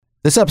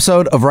This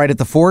episode of Right at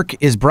the Fork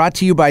is brought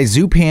to you by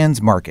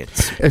Zupan's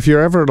Markets. If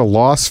you're ever at a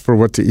loss for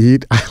what to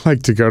eat, I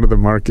like to go to the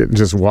market and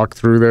just walk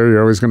through there.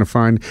 You're always going to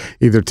find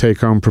either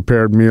take-home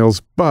prepared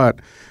meals, but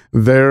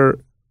their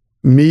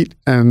meat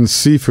and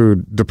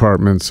seafood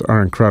departments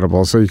are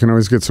incredible. So you can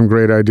always get some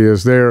great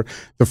ideas there.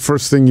 The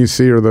first thing you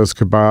see are those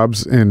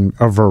kebabs in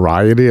a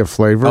variety of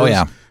flavors. Oh,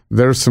 yeah.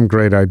 There's some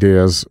great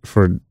ideas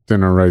for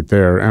dinner right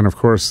there. And, of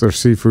course, their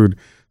seafood,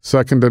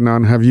 second to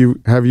none. Have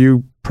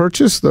you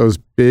purchased those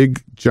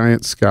big,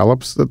 giant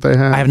scallops that they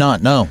have? I have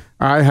not, no.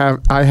 I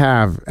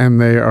have, and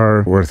they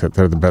are worth it.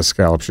 They're the best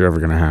scallops you're ever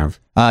going to have.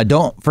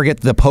 Don't forget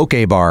the poke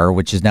bar,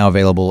 which is now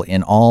available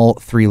in all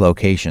 3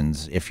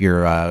 locations. If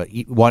you're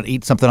want to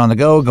eat something on the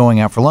go, going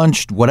out for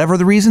lunch, whatever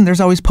the reason,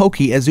 there's always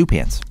poke at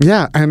Zupan's.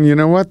 Yeah, and you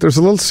know what? There's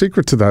a little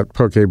secret to that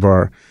poke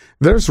bar.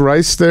 There's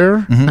rice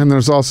there, and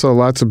there's also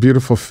lots of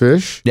beautiful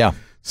fish. Yeah.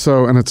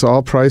 So, and it's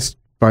all priced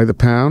by the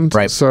pound.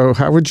 Right. So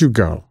how would you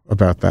go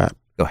about that?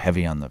 Go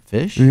heavy on the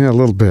fish? Yeah, a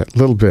little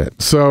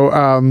bit.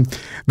 So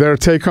their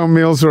take-home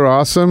meals are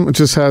awesome.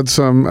 Just had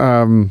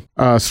some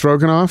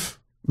stroganoff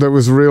that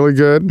was really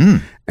good.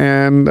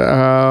 And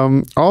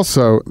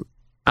also,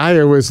 I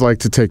always like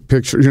to take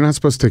pictures. You're not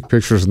supposed to take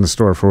pictures in the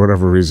store for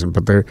whatever reason,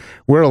 but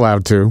we're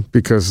allowed to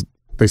because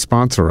they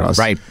sponsor us.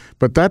 Right.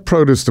 But that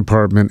produce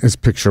department is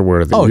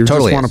picture-worthy. Oh, you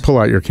totally just want to pull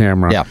out your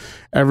camera. Yeah.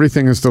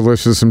 Everything is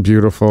delicious and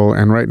beautiful.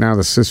 And right now,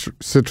 the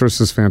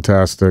citrus is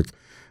fantastic.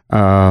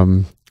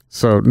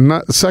 So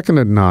second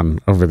to none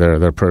over there,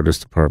 their produce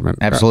department.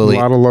 Absolutely. A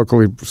lot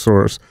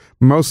of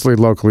mostly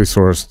locally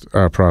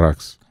sourced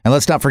products. And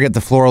let's not forget the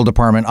floral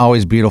department,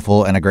 always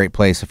beautiful and a great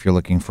place if you're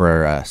looking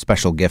for a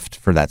special gift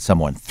for that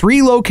someone.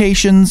 3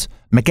 locations,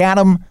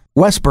 McAdam,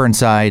 West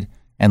Burnside,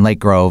 and Lake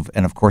Grove.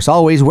 And of course,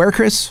 always where,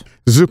 Chris?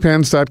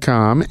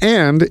 Zupans.com.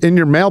 And in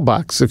your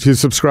mailbox, if you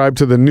subscribe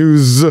to the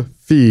news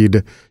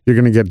feed, you're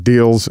going to get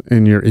deals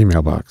in your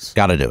email box.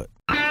 Got to do it.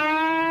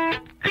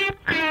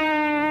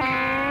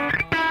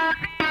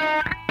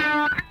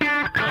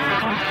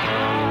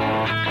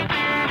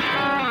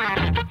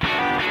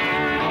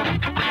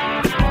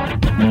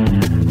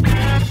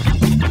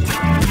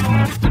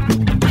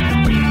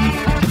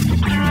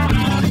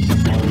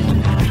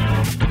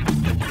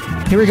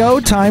 Here we go.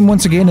 Time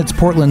once again. It's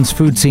Portland's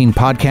Food Scene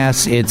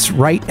Podcast. It's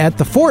Right at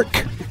the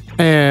Fork.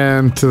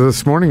 And to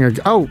this morning,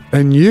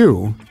 and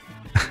you.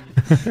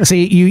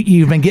 See,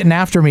 you've been getting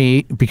after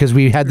me because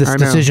we had this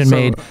decision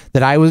made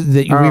that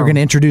we were going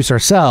to introduce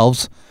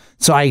ourselves.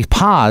 So I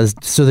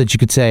paused so that you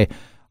could say,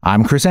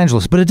 I'm Chris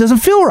Angeles. But it doesn't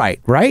feel right?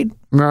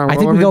 No, I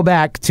think we go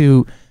back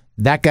to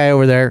that guy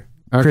over there,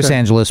 Chris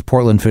Angeles,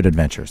 Portland Food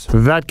Adventures.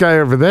 That guy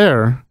over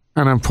there,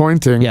 and I'm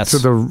pointing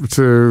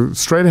to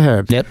straight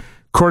ahead. Yep.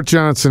 Court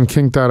Johnson,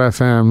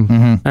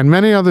 Kink.fm, and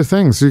many other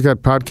things. You got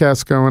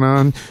podcasts going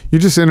on. You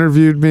just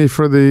interviewed me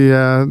for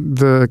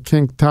the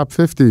Kink Top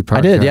 50 podcast.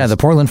 I did, yeah, the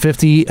Portland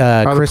 50.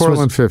 The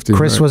Portland 50.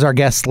 Chris was our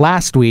guest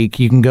last week.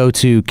 You can go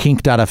to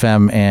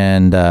Kink.fm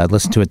and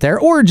listen to it there,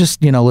 or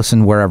just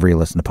listen wherever you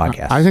listen to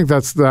podcasts. I think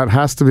that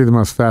has to be the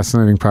most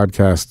fascinating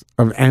podcast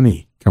of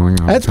any going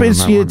on. It's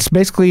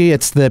basically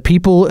the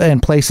people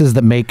and places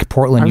that make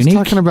Portland unique.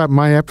 I was talking about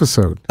my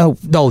episode. Oh,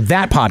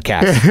 that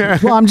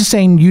podcast. Well, I'm just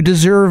saying you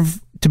deserve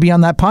to be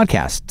on that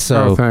podcast.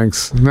 So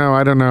thanks. No,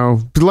 I don't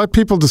know. Let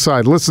people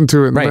decide. Listen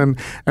to it,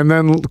 and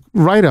then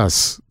write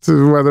us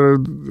to whether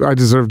I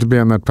deserve to be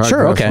on that podcast.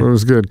 Sure, okay. It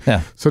was good.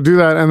 Yeah. So do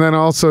that, and then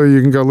also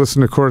you can go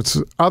listen to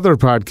Court's other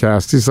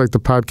podcast. He's like the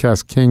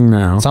podcast king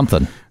now.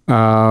 Something.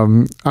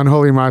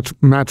 Unholy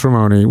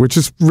Matrimony, which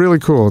is really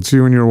cool. It's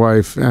you and your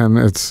wife, and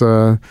it's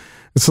a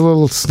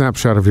little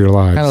snapshot of your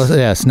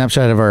lives.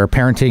 Snapshot of our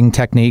parenting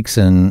techniques,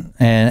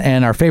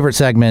 and our favorite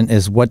segment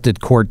is what did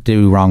Court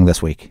do wrong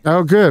this week?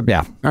 Oh, good.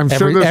 Yeah, I'm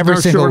sure there's every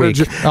no single shortage.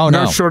 Week. Oh,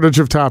 no shortage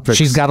of topics.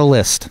 She's got a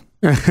list.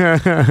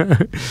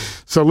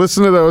 So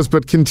listen to those,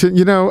 but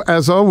continue.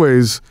 As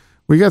always,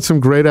 we got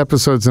some great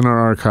episodes in our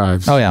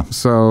archives. Oh yeah.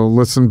 So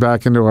listen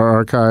back into our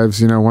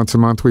archives. Once a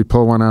month we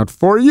pull one out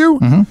for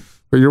you.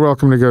 But you're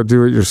welcome to go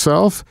do it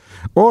yourself,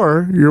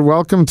 or you're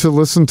welcome to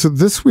listen to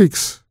this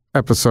week's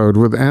episode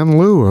with Anh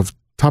Luu of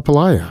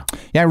Tapalaya.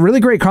 Yeah,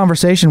 really great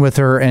conversation with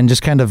her, and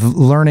just kind of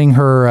learning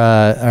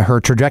her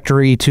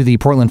trajectory to the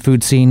Portland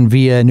food scene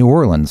via New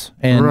Orleans,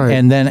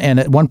 and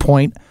at one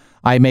point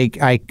I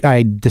think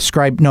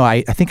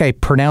I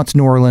pronounced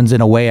New Orleans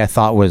in a way I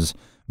thought was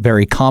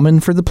very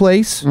common for the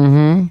place,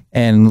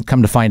 and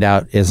come to find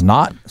out is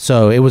not.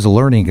 So it was a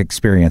learning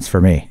experience for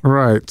me.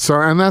 Right.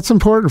 So, and that's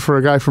important for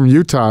a guy from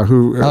Utah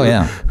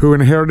who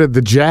inherited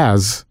the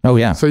jazz. Oh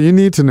yeah. So you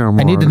need to know more.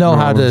 I need to know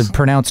how to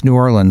pronounce New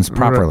Orleans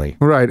properly.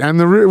 Right. And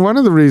one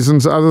of the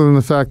reasons, other than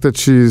the fact that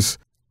she's,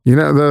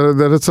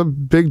 that it's a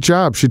big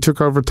job. She took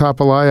over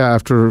Tapalaya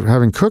after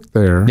having cooked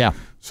there. Yeah.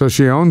 So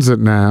she owns it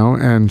now,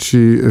 and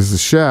she is the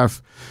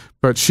chef.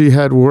 But she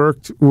had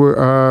worked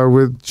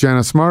with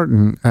Janice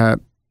Martin at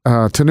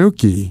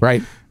Tanuki.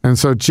 Right. And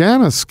so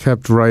Janice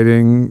kept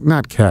writing,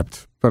 not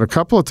kept, but a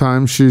couple of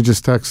times she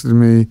just texted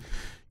me,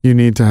 you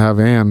need to have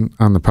Ann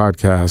on the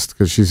podcast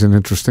because she's an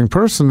interesting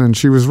person. And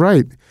she was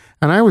right.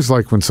 And I always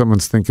like when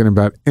someone's thinking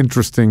about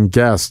interesting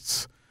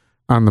guests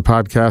on the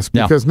podcast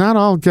because not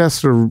all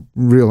guests are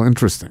real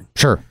interesting.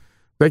 Sure.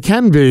 They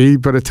can be,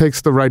 but it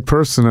takes the right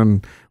person,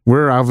 and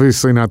we're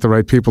obviously not the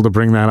right people to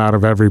bring that out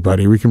of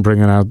everybody. We can bring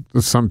it out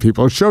of some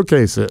people,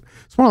 showcase it.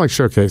 It's more like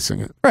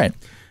showcasing it. Right.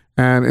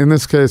 And in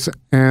this case,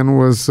 Anne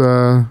was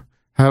had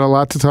a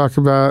lot to talk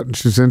about.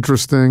 She's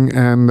interesting,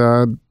 and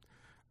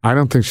I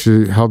don't think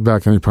she held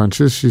back any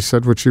punches. She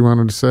said what she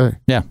wanted to say.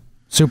 Yeah.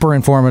 Super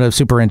informative,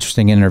 super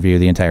interesting interview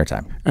the entire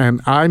time. And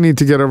I need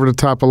to get over to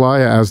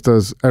Tapalaya, as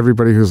does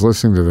everybody who's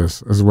listening to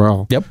this as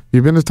well. Yep.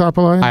 You been to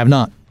Tapalaya? I have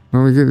not.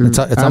 Well, it's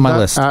on my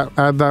list.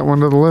 Add that one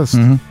to the list.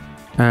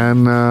 Mm-hmm.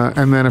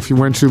 And then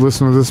once you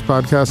listen to this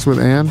podcast with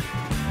Anne,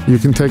 you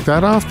can take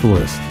that off the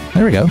list.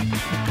 There we go.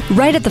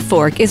 Right at the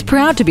Fork is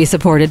proud to be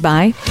supported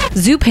by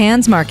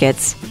Zupan's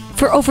Markets.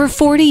 For over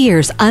 40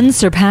 years,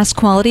 unsurpassed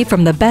quality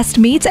from the best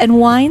meats and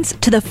wines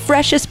to the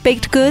freshest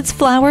baked goods,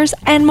 flowers,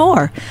 and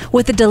more,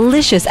 with a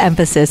delicious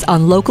emphasis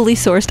on locally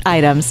sourced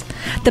items.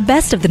 The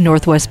best of the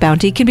Northwest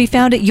Bounty can be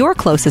found at your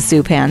closest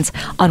Zupans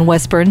on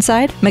West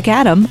Burnside,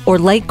 Macadam, or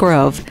Lake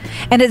Grove.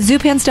 And at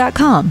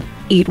Zupans.com.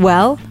 Eat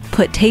well,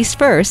 put taste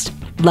first,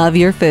 love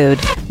your food.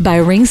 By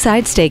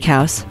Ringside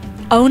Steakhouse.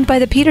 Owned by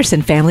the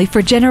Peterson family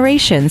for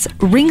generations,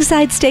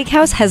 Ringside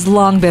Steakhouse has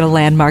long been a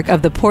landmark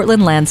of the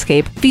Portland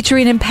landscape,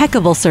 featuring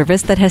impeccable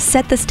service that has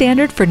set the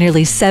standard for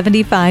nearly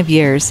 75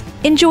 years.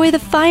 Enjoy the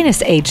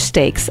finest aged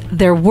steaks,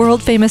 their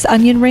world-famous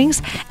onion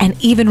rings, and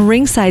even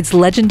Ringside's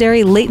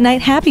legendary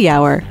late-night happy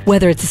hour.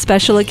 Whether it's a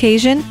special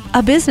occasion,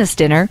 a business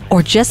dinner,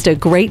 or just a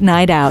great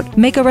night out,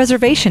 make a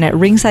reservation at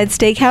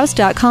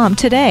ringsidesteakhouse.com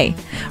today.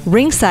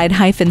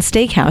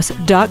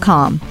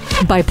 Ringside-steakhouse.com.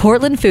 By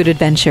Portland Food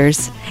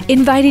Adventures,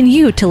 inviting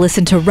you to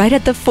listen to Right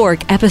at the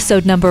Fork,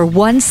 episode number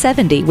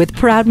 170 with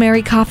Proud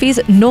Mary Coffee's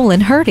Nolan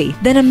Hurdy.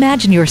 Then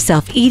imagine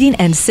yourself eating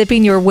and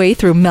sipping your way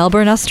through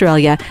Melbourne,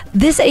 Australia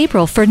this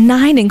April for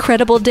 9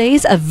 incredible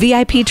days of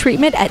VIP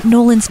treatment at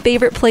Nolan's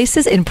favorite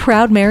places in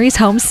Proud Mary's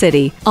home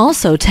city.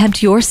 Also,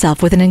 tempt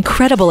yourself with an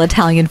incredible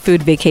Italian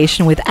food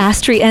vacation with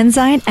Astri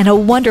Enzyme and a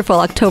wonderful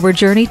October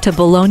journey to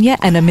Bologna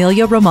and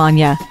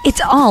Emilia-Romagna.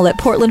 It's all at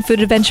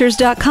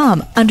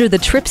portlandfoodadventures.com under the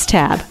Trips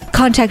tab.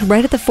 Contact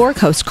Right at the Fork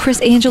host Chris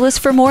Angeles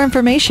for more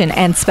information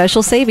and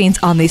special savings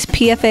on these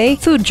PFA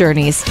food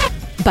journeys.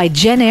 By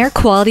Jen Air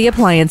Quality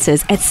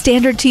Appliances at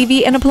Standard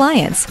TV and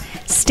Appliance.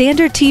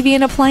 Standard TV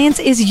and Appliance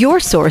is your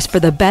source for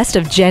the best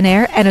of Jen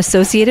Air and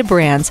associated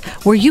brands,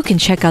 where you can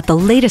check out the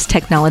latest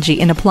technology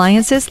in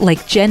appliances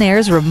like Jen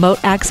Air's remote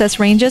access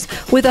ranges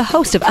with a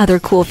host of other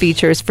cool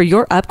features for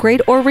your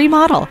upgrade or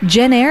remodel.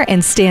 Jen Air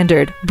and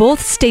Standard,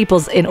 both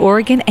staples in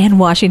Oregon and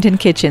Washington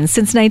kitchens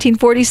since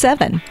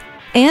 1947.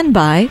 And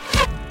by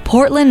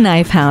Portland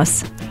Knife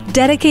House,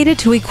 dedicated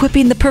to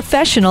equipping the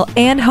professional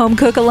and home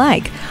cook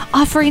alike,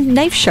 offering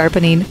knife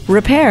sharpening,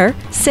 repair,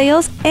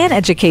 sales, and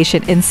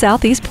education in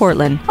Southeast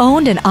Portland.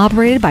 Owned and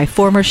operated by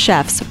former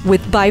chefs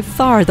with by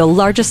far the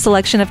largest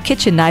selection of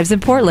kitchen knives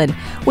in Portland,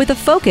 with a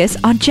focus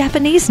on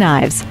Japanese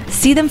knives.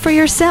 See them for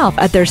yourself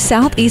at their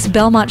Southeast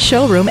Belmont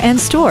showroom and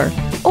store,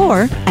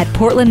 or at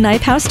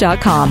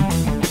portlandknifehouse.com.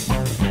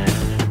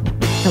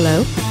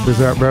 Hello? Is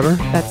that better?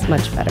 That's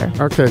much better.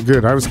 Okay,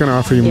 good. I was going to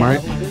offer you my...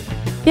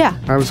 Yeah.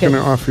 I was going to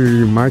offer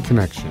you my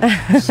connection.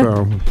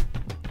 So,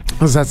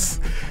 'cause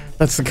that's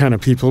the kind of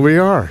people we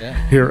are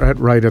here at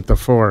Right at the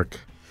Fork.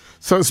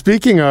 So,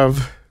 speaking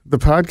of the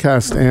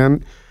podcast,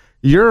 Anne,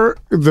 you're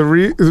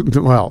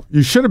well,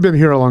 you should have been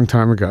here a long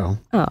time ago.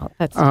 Oh,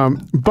 that's...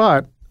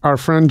 But our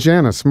friend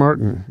Janice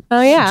Martin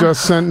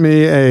just sent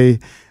me an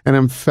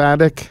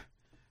emphatic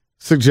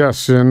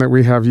suggestion that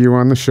we have you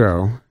on the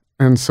show.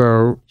 And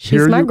so...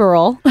 She's my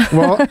girl.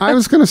 Well, I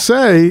was going to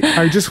say,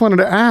 I just wanted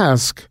to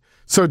ask...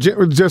 So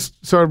just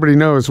so everybody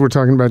knows, we're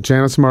talking about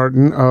Janice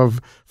Martin,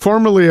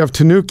 formerly of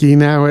Tanuki,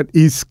 now at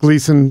East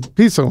Gleason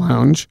Pizza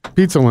Lounge,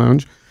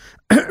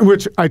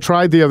 which I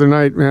tried the other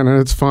night, man,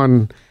 and it's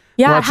fun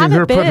watching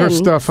her put her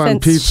stuff on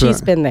pizza.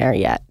 She's been there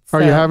yet. So,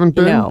 you haven't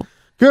been? No.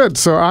 Good.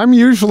 So I'm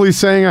usually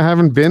saying I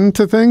haven't been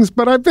to things,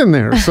 but I've been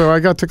there, so I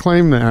got to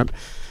claim that.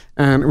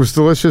 And it was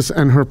delicious.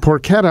 And her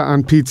porchetta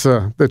on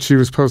pizza that she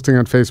was posting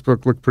on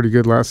Facebook looked pretty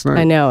good last night.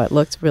 I know. It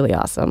looked really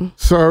awesome.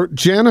 So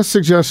Janice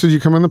suggested you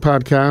come on the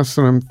podcast,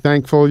 and I'm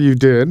thankful you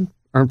did.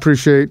 I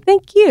appreciate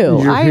Thank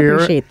you. I here.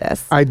 appreciate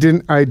this. I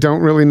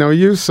don't really know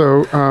you,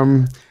 so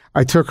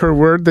I took her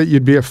word that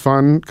you'd be a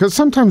fun, because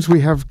sometimes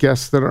we have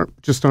guests that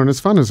aren't as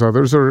fun as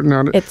others, or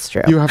not. It's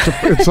true. You have to,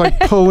 it's like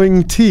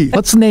pulling teeth.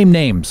 Let's name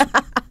names.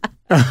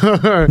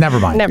 Never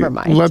mind. Never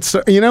mind.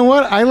 You know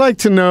what? I like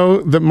to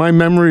know that my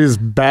memory is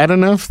bad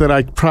enough that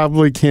I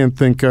probably can't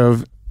think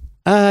of,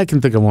 I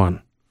can think of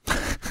one.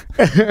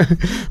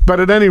 But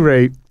at any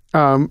rate,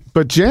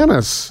 but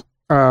Janice,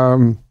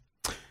 I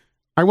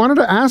wanted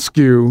to ask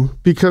you,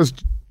 because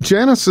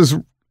Janice is,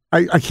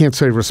 I can't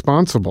say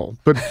responsible,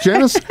 but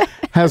Janice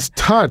has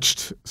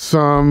touched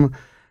some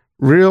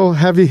real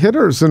heavy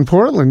hitters in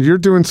Portland. You're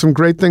doing some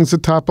great things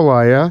at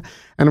Tapalaya,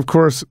 and of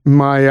course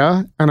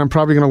Maya, and I'm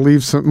probably going to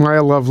leave some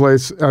Maya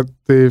Lovelace at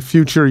the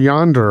Future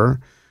Yonder,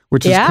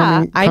 which is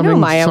coming. I know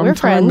Maya. We're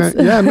friends.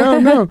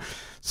 No.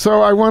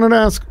 So I wanted to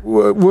ask,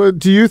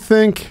 do you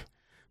think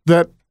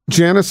that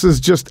Janice is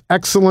just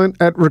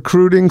excellent at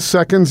recruiting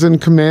seconds in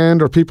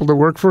command or people to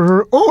work for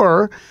her,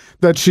 or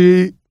that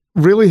she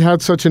really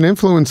had such an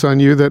influence on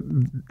you that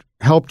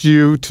helped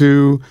you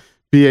to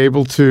be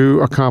able to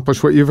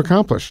accomplish what you've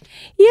accomplished?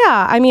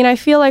 Yeah. I mean, I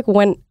feel like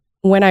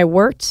when I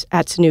worked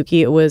at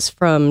Tanuki, it was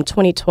from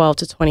 2012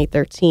 to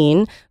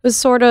 2013. It was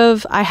sort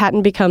of, I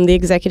hadn't become the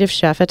executive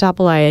chef at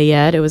Tapalaya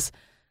yet. It was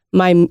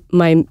my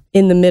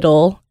in the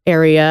middle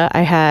area.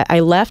 I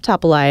left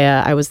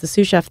Tapalaya. I was the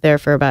sous chef there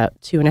for about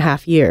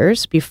 2.5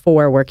 years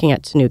before working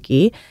at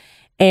Tanuki.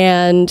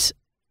 And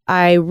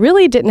I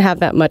really didn't have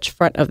that much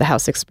front of the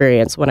house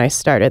experience when I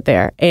started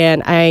there.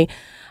 And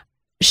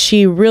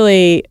she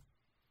really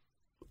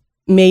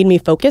made me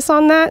focus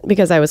on that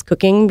because I was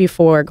cooking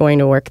before going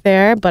to work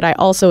there, but I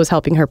also was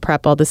helping her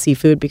prep all the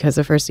seafood because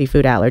of her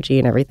seafood allergy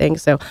and everything.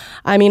 So,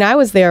 I mean, I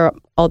was there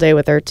all day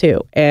with her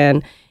too.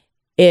 And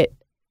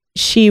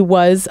she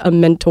was a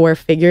mentor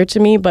figure to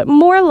me, but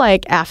more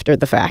like after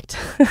the fact,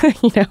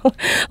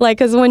 like,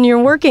 because when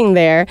you're working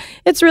there,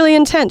 it's really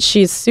intense.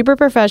 She's super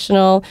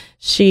professional.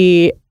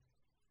 She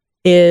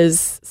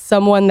is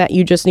someone that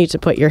you just need to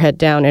put your head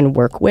down and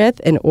work with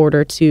in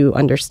order to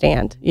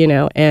understand,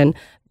 and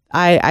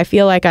I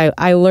feel like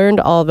I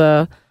learned all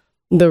the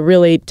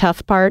really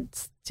tough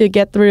parts to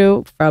get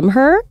through from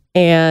her.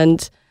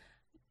 And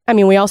I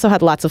mean, we also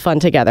had lots of fun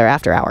together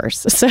after hours.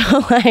 So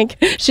like,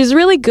 she's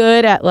really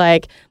good at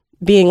like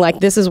being like,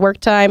 this is work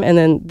time. And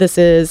then this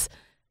is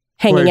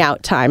hanging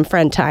out time,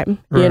 friend time,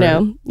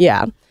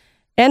 Yeah.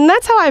 And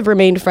that's how I've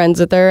remained friends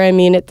with her. I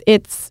mean,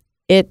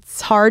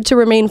 it's hard to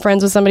remain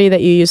friends with somebody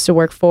that you used to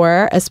work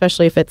for,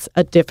 especially if it's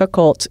a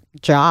difficult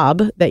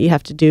job that you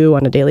have to do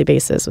on a daily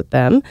basis with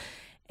them.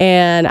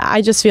 And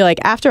I just feel like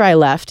after I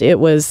left,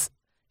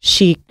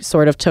 she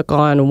sort of took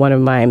on one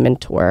of my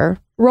mentor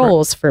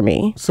roles for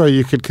me. So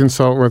you could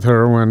consult with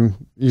her when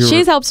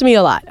She's helped me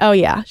a lot. Oh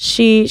yeah.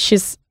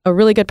 She's a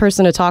really good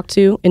person to talk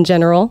to in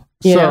general.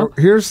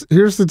 Here's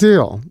the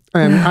deal.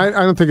 And I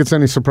don't think it's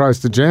any surprise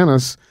to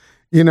Janice.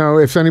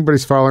 If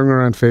anybody's following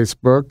her on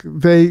Facebook,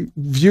 they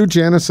view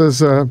Janice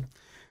as a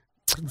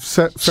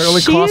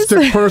fairly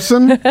caustic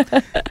person.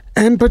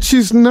 But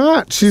she's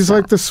not. She's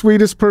like the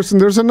sweetest person.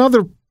 There's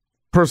another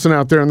person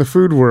out there in the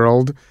food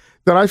world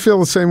that I feel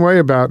the same way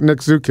about, Nick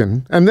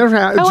Zukin. And they're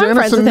I'm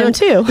friends with him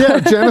too. Yeah,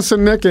 Janice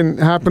and Nick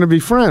happen to be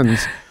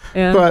friends.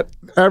 Yeah. But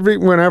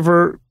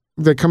whenever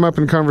they come up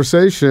in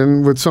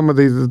conversation with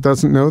somebody that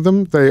doesn't know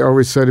them, they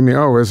always say to me,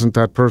 "Oh, isn't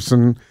that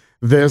person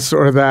this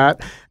or that?"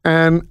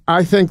 And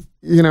I think,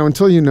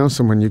 until you know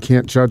someone, you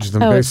can't judge them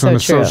based on a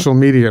social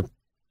media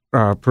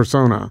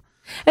persona.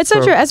 It's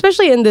so true,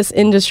 especially in this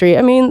industry.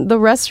 I mean, the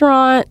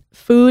restaurant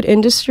food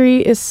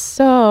industry is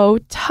so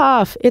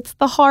tough. It's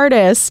the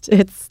hardest.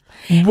 It's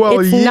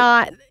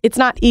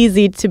not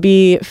easy to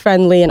be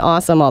friendly and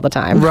awesome all the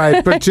time.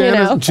 Right, but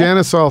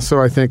Janice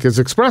also, I think, is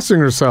expressing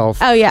herself.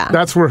 Oh, yeah.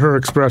 That's where her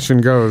expression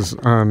goes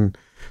on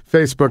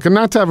Facebook. And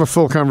not to have a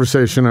full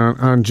conversation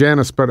on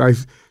Janice, but I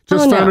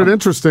just found it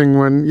interesting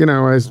when,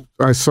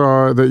 I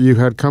saw that you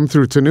had come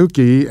through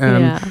Tanuki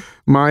and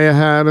Maya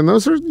had, and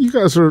you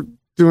guys are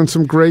doing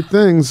some great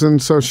things, and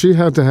so she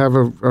had to have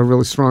a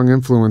really strong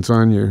influence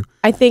on you.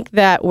 I think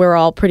that we're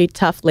all pretty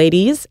tough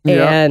ladies,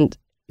 and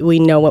we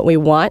know what we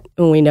want,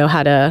 and we know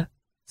how to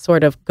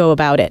sort of go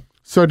about it.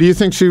 So do you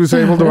think she was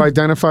able to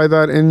identify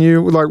that in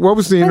you? Like, what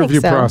was the interview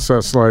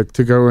process like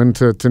to go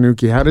into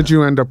Tanuki? How did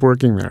you end up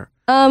working there?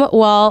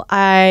 Well,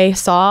 I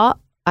saw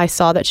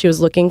that she was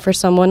looking for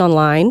someone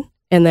online,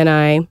 and then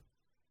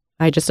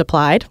I just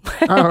applied.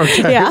 Oh,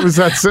 okay. Yeah. It was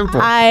that simple.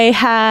 I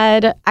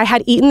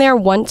had eaten there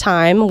one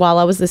time while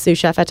I was the sous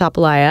chef at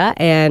Tapalaya,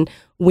 and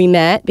we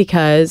met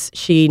because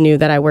she knew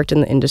that I worked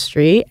in the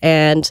industry,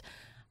 and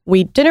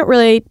we didn't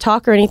really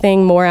talk or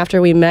anything more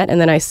after we met.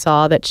 And then I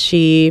saw that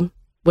she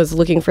was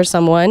looking for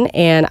someone,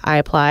 and I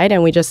applied,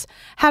 and we just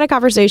had a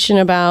conversation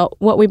about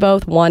what we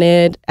both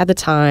wanted at the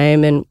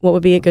time and what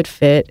would be a good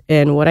fit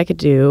and what I could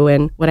do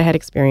and what I had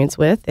experience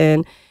with.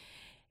 And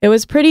it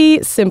was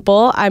pretty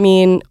simple. I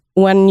mean,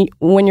 when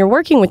you're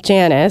working with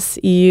Janice,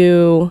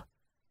 you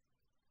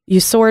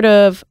sort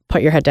of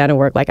put your head down and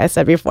work, like I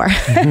said before.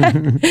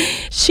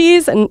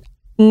 She's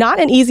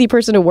not an easy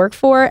person to work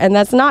for, and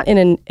that's not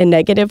in a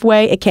negative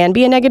way. It can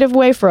be a negative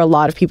way for a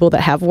lot of people that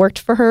have worked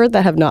for her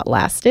that have not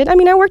lasted. I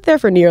mean, I worked there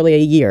for nearly a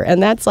year,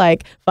 and that's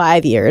like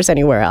 5 years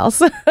anywhere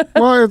else.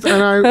 Well,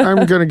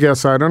 I'm going to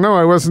guess, I don't know,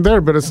 I wasn't there,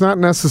 but it's not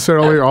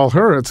necessarily all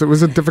her. It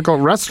was a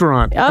difficult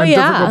restaurant,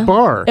 difficult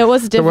bar. It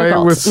was difficult. The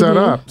way it was set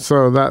up,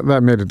 so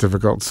that made it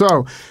difficult.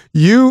 So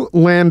you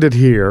landed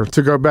here,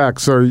 to go back,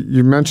 so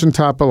you mentioned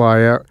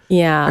Tapalaya.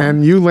 Yeah.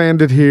 And you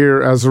landed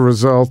here as a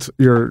result,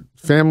 your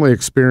family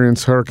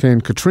experienced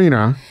Hurricane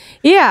Katrina.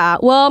 Yeah.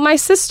 Well, my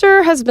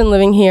sister has been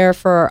living here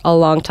for a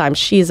long time.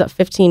 She's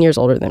 15 years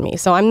older than me.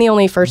 So I'm the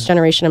only first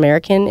generation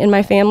American in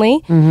my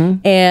family.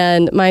 Mm-hmm.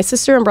 And my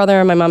sister and brother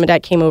and my mom and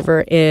dad came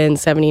over in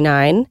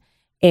 1979.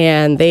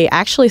 And they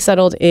actually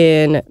settled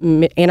in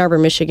Ann Arbor,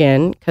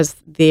 Michigan, because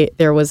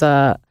there was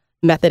a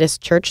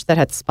Methodist church that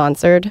had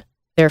sponsored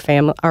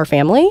our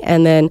family.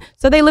 And then,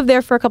 so they lived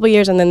there for a couple of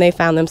years, and then they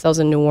found themselves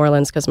in New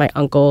Orleans because my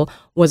uncle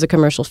was a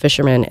commercial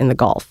fisherman in the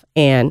Gulf.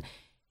 And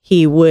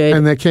he would...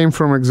 And they came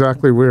from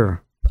exactly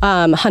where?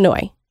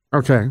 Hanoi.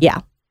 Okay.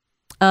 Yeah.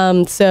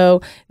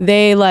 So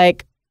they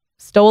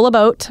stole a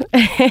boat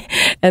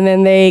and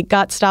then they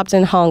got stopped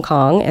in Hong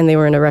Kong, and they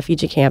were in a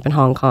refugee camp in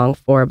Hong Kong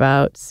for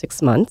about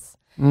 6 months.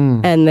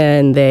 And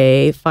then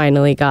they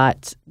finally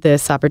got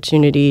this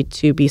opportunity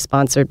to be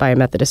sponsored by a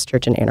Methodist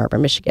church in Ann Arbor,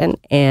 Michigan.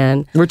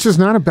 And which is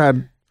not a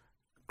bad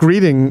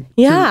greeting.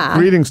 Yeah.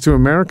 Greetings to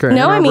America.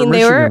 No, I mean,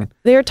 they were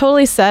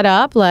totally set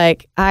up. I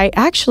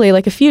actually,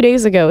 a few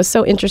days ago, it was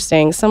so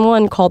interesting.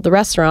 Someone called the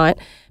restaurant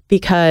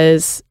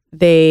because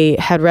they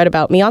had read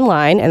about me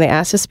online and they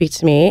asked to speak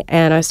to me.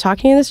 And I was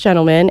talking to this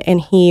gentleman, and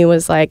he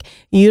was like,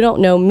 "You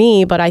don't know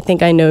me, but I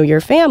think I know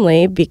your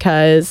family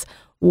because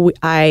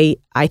I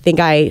think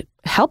I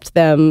helped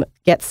them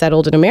get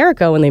settled in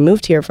America when they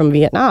moved here from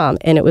Vietnam."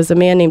 And it was a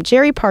man named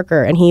Jerry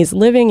Parker, and he's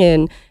living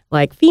in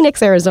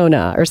Phoenix,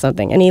 Arizona or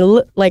something. And he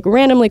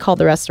randomly called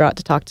the restaurant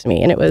to talk to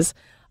me. And it was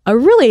a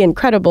really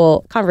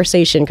incredible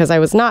conversation because I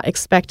was not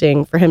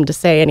expecting for him to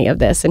say any of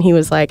this. And he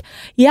was like,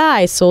 "Yeah,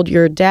 I sold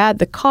your dad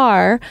the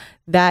car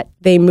that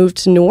they moved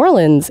to New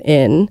Orleans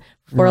in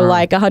for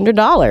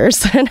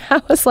 $100. And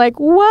I was like,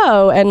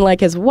 whoa. And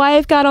his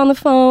wife got on the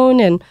phone,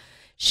 and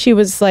she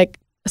was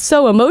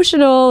so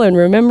emotional and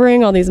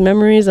remembering all these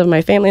memories of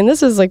my family. And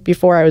this is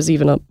before I was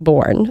even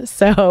born.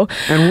 So,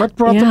 and what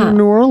brought them to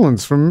New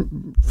Orleans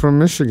from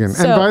Michigan?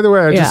 So, and by the way,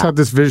 I just had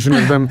this vision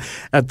of them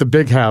at the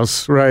big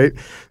house, right?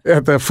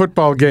 At the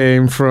football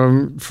game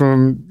from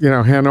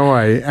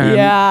Hanoi.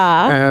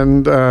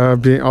 And,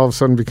 and being all of a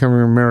sudden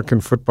becoming American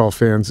football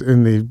fans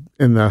in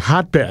the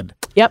hotbed.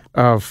 Yep.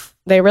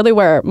 They really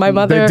were. My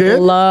mother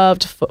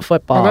loved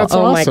football. Oh, that's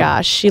awesome. My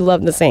gosh. She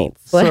loved the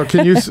Saints. So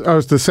can you,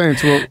 the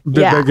Saints, well,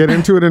 did they get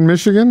into it in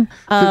Michigan?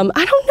 I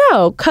don't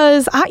know,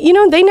 because,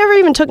 they never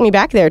even took me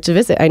back there to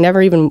visit. I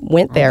never even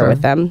went there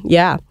with them.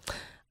 Yeah.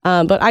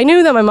 But I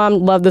knew that my mom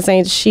loved the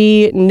Saints.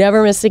 She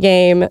never missed a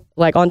game,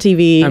 on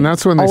TV. And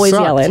that's when they always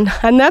sucked. Yelling.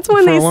 And that's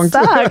when they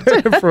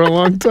sucked. For a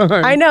long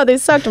time. I know. They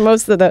sucked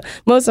most of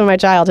my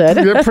childhood.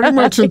 Yeah, pretty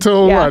much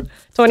until what?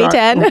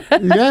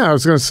 2010. I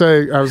was going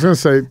to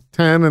say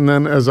 10, and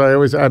then as I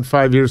always add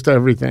 5 years to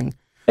everything.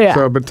 Yeah.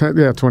 So, but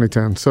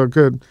 2010. So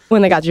good.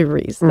 When they got Drew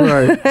Brees.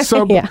 Right.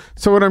 So,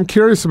 so what I'm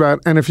curious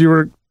about, and if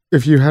you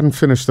hadn't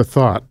finished the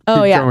thought, keep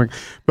going.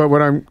 But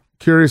what I'm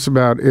curious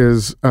about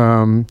is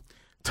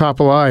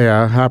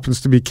Tapalaya happens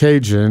to be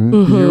Cajun.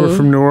 Mm-hmm. You were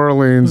from New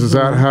Orleans. Mm-hmm. Is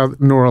that how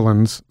New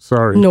Orleans?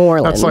 Sorry, New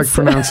Orleans. That's like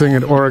pronouncing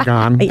it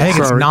Oregon. I think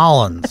it's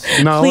Nolans.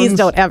 Please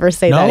don't ever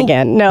say that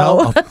again.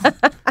 No.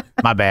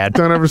 My bad.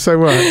 Don't ever say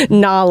what?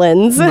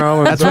 Nolans.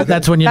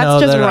 That's when you know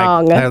that's just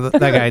wrong.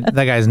 That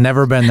guy's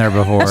never been there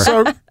before.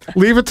 So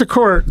leave it to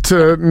court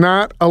to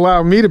not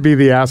allow me to be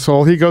the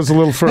asshole. He goes a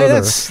little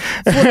further.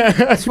 Hey,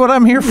 that's what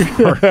I'm here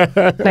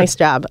for. Nice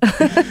job.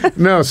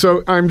 No,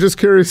 so I'm just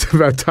curious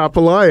about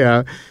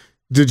Tapalaya.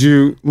 Did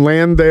you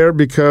land there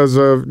because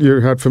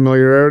you had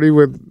familiarity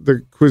with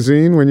the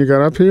cuisine when you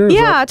got up here?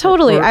 Yeah,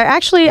 totally.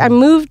 I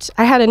moved.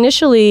 I had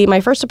initially,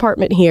 my first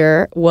apartment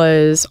here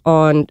was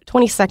on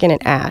 22nd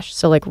and Ash.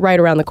 So right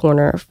around the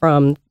corner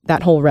from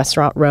that whole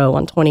restaurant row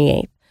on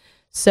 28th.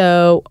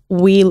 So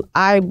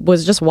I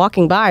was just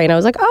walking by and I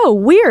was like, oh,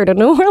 weird, a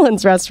New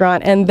Orleans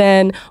restaurant. And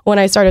then when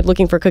I started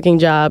looking for cooking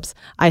jobs,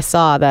 I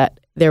saw that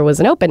there was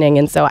an opening.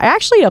 And so I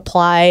actually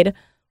applied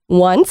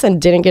once and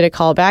didn't get a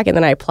call back. And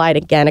then I applied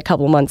again a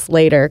couple months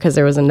later because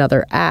there was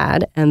another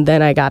ad. And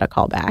then I got a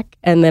call back.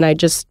 And then I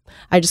just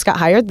got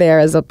hired there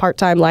as a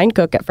part-time line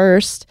cook at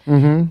first.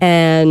 Mm-hmm.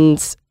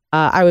 And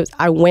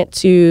I went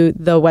to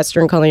the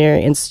Western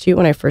Culinary Institute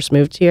when I first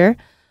moved here.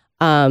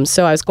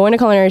 So I was going to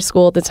culinary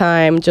school at the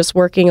time, just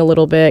working a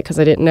little bit because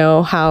I didn't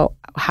know how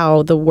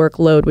the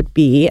workload would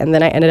be. And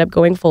then I ended up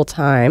going full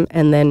time.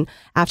 And then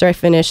after I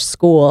finished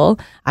school,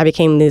 I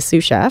became the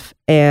sous chef.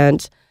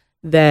 And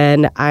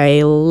then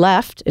I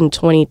left in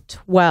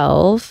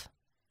 2012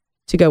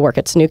 to go work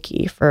at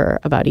Snooki for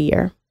about a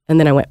year. And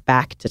then I went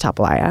back to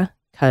Tapalaya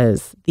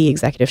because the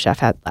executive chef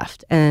had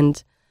left.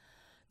 And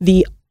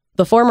the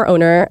former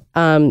owner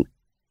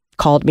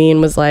called me and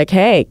was like,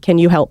 hey, can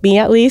you help me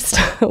at least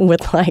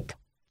with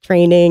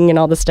training and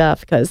all the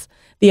stuff? Because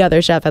the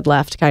other chef had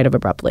left kind of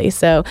abruptly.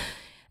 So,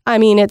 I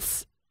mean,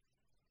 it's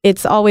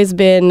always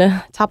been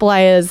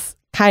Tapalaya's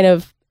kind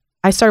of,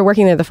 I started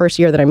working there the first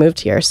year that I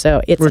moved here.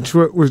 So it's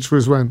which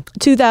was when?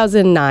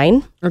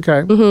 2009.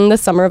 Okay. Mm-hmm, the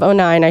summer of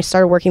 2009. I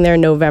started working there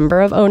in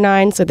November of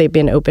 2009. So they've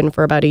been open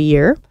for about a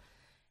year.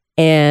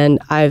 And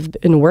I've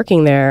been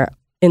working there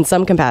in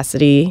some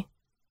capacity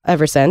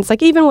ever since.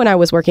 Even when I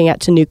was working at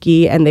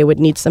Tanuki and they would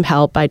need some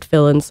help, I'd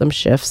fill in some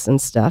shifts and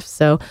stuff.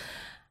 So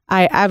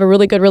I have a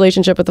really good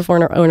relationship with the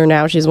former owner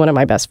now. She's one of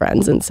my best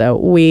friends. And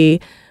so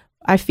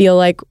I feel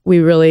like we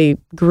really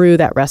grew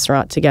that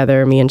restaurant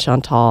together, me and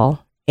Chantal.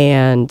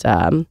 And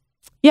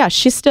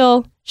she's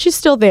still she's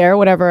still there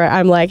whenever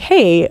I'm like,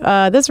 hey,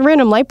 this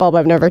random light bulb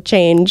I've never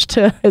changed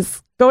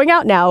is going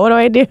out now. What do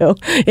I do?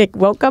 It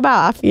won't come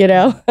off, you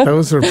know?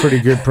 Those are pretty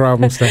good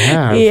problems to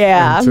have.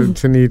 Yeah.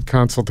 To need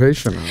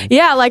consultation on.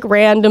 Yeah, like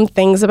random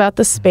things about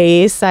the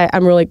space.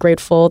 I'm really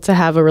grateful to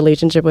have a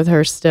relationship with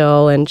her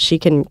still, and she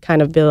can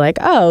kind of be like,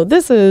 oh,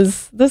 this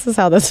is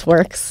how this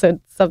works.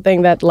 It's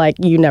something that like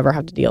you never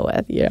have to deal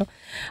with, you know?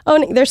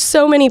 There's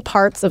so many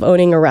parts of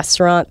owning a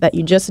restaurant that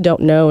you just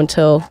don't know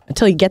until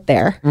you get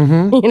there,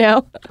 you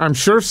know? I'm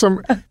sure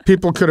some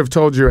people could have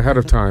told you ahead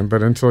of time,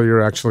 but until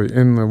you're actually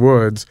in the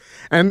woods.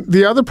 And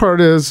the other part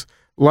is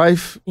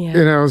life, you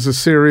know, is a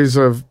series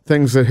of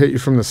things that hit you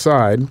from the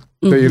side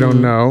that you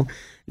don't know.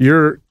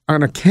 You're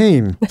on a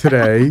cane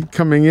today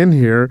coming in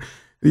here.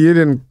 You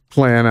didn't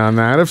plan on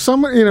that. If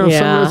someone, you know,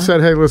 someone had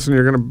said, hey, listen,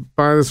 you're going to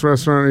buy this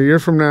restaurant a year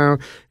from now,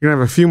 you're going to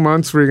have a few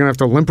months where you're going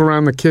to have to limp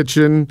around the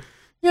kitchen.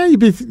 Yeah,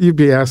 you'd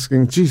be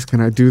asking, geez,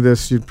 can I do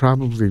this? You'd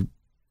probably,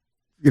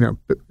 you know,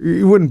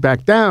 you wouldn't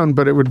back down,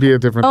 but it would be a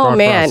different thought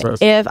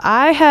process. If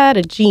I had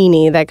a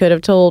genie that could have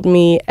told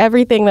me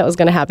everything that was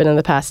going to happen in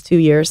the past 2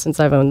 years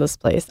since I've owned this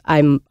place,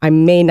 I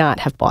may not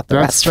have bought the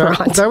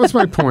restaurant. That was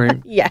my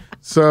point. Yeah.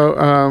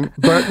 So,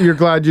 but you're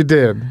glad you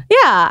did.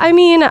 Yeah. I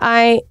mean,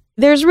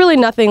 there's really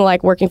nothing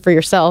like working for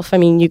yourself. I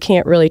mean, you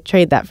can't really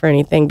trade that for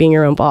anything. Being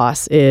your own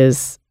boss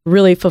is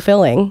really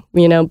fulfilling,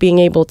 you know, being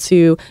able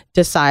to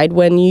decide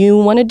when you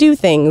want to do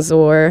things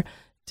or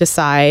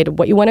decide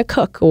what you want to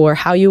cook or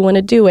how you want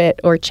to do it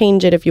or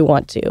change it if you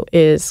want to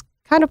is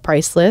kind of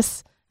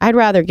priceless. I'd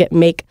rather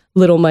make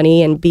little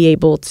money and be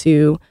able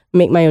to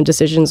make my own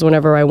decisions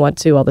whenever I want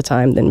to all the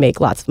time than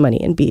make lots of money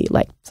and be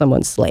like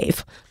someone's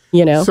slave,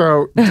 you know?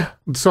 So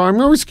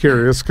I'm always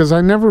curious because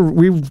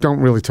we don't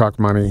really talk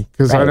money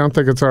because I don't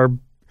think it's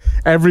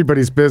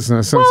everybody's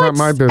business. And it's not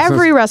my business.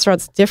 Every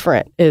restaurant's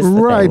different is the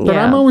right. thing, But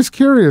I'm always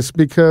curious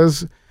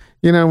because,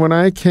 you know, when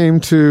I came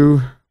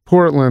to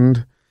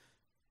Portland,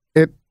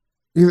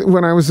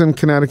 when I was in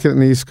Connecticut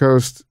and the East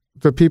Coast,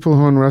 the people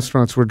who own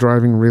restaurants were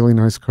driving really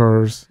nice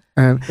cars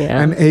and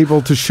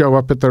able to show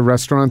up at their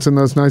restaurants in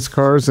those nice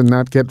cars and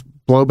not get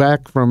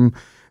blowback from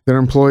their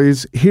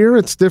employees. Here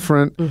it's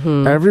different.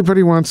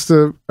 Everybody wants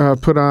to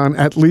put on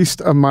at least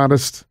a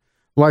modest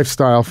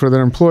lifestyle for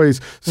their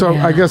employees. So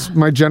I guess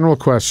my general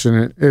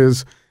question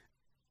is,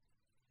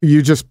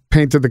 you just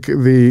painted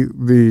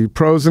the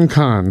pros and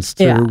cons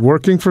to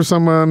working for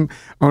someone,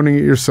 owning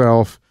it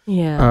yourself.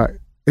 Yeah.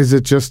 Is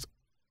it just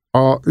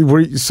I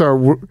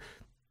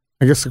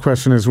guess the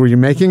question is, were you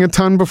making a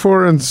ton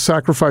before and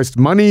sacrificed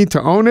money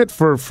to own it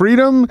for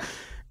freedom?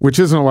 Which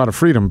isn't a lot of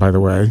freedom, by the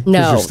way.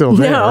 No. You're still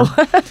there. No.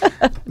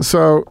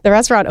 So the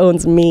restaurant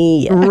owns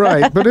me.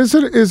 Right. But is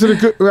it a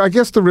good, I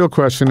guess the real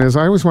question is,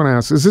 I always want to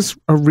ask, is this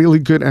a really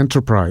good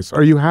enterprise?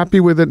 Are you happy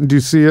with it? And do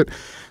you see it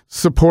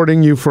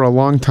supporting you for a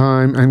long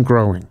time and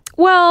growing?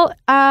 Well,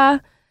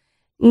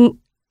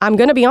 I'm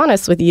going to be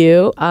honest with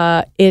you.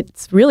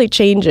 It really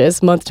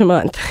changes month to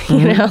month,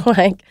 you know,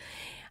 like,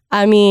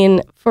 I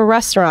mean, for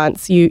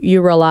restaurants,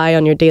 you rely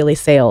on your daily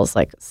sales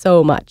like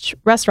so much.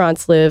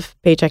 Restaurants live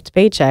paycheck to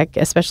paycheck,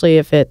 especially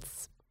if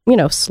it's, you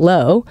know,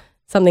 slow,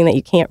 something that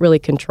you can't really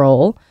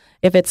control.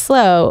 If it's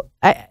slow,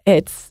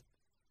 that's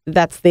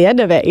the end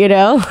of it, you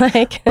know,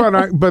 like.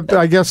 But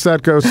I guess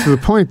that goes to the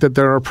point that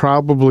there are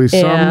probably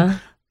some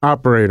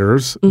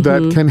operators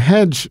that can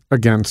hedge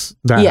against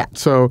that. Yeah.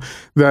 So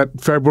that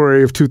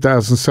February of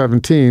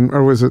 2017,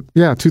 or was it?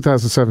 Yeah,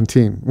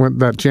 2017.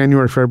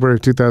 That February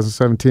of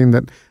 2017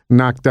 that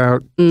knocked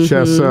out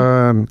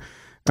Chessa. And,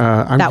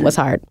 that was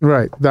hard.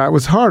 Right. That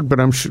was hard, but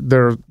I'm sure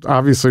there are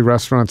obviously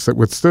restaurants that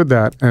withstood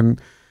that. And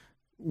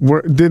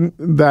didn't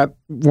that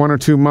 1 or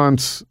 2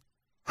 months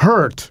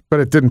hurt,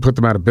 but it didn't put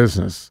them out of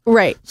business.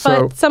 Right.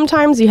 So, but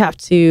sometimes you have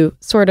to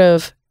sort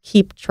of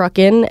keep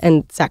trucking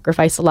and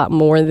sacrifice a lot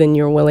more than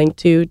you're willing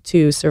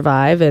to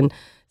survive. And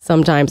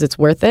sometimes it's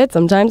worth it.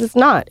 Sometimes it's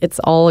not. It's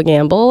all a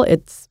gamble.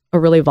 It's a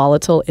really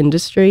volatile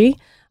industry.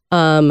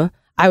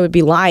 I would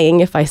be lying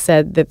if I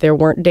said that there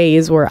weren't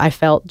days where I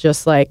felt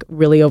just like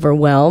really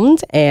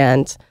overwhelmed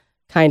and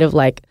kind of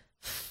like,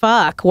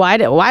 fuck, why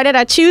did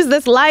I choose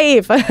this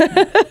life?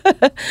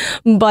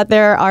 But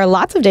there are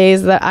lots of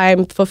days that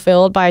I'm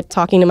fulfilled by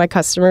talking to my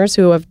customers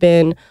who have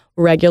been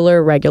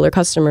regular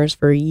customers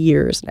for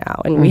years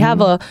now. And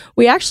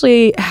we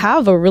actually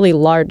have a really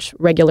large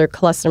regular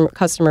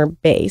customer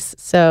base.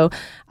 So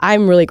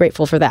I'm really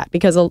grateful for that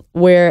because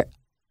where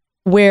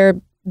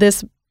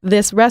this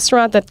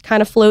restaurant that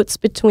kind of floats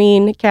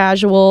between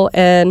casual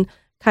and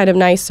kind of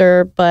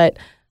nicer, but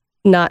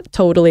not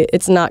totally,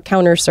 it's not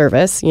counter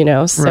service, you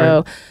know? So,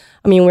 right.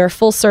 I mean, we're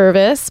full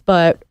service,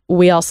 but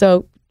we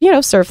also, you know,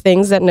 serve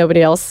things that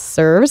nobody else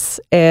serves.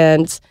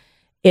 And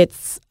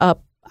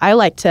I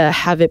like to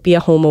have it be a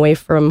home away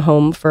from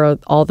home for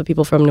all the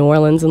people from New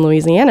Orleans and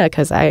Louisiana,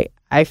 because I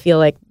feel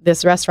like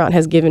this restaurant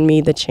has given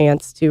me the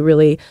chance to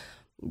really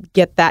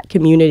get that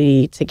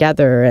community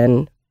together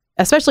and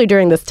especially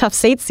during this tough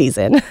Saints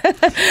season.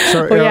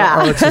 So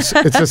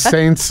it's a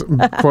Saints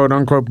quote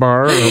unquote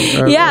bar.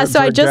 So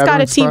I just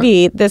got a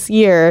TV this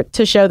year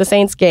to show the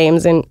Saints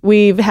games, and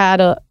we've had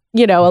a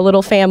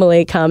little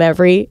family come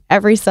every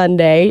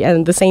Sunday,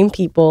 and the same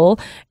people,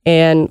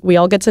 and we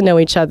all get to know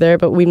each other,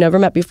 but we've never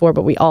met before,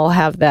 but we all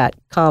have that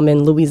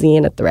common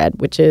Louisiana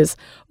thread, which is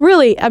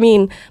really, I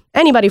mean,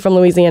 anybody from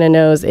Louisiana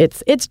knows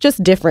it's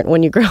just different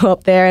when you grow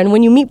up there. And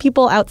when you meet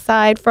people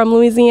outside from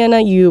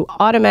Louisiana, you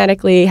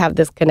automatically have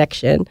this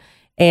connection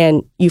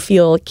and you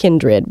feel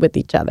kindred with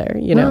each other,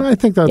 Well, I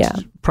think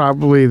that's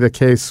probably the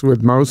case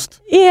with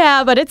most.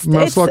 Yeah, but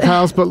most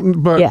locales,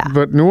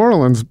 but New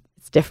Orleans,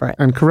 different.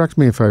 And correct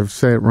me if I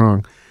say it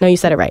wrong. No, you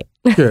said it right.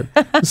 Good.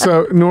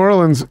 So New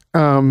Orleans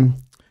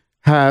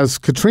has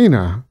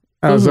Katrina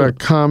as a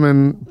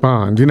common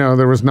bond.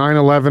 There was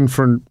 9/11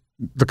 for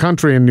the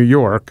country in New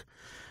York.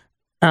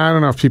 I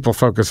don't know if people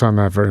focus on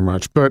that very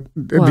much, but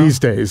these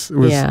days, it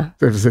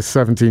was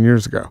 17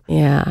 years ago.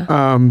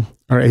 Yeah.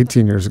 Or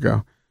 18 years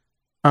ago.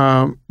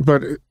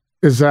 But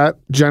is that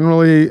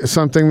generally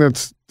something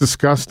that's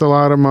discussed a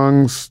lot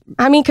amongst...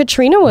 I mean,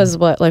 Katrina was,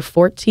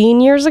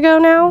 14 years ago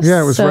now?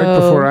 Yeah, it was right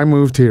before I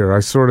moved here. I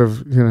sort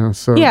of,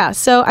 so... Yeah,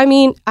 so, I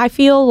mean, I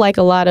feel like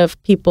a lot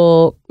of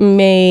people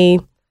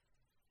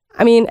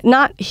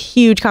not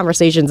huge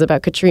conversations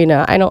about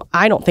Katrina.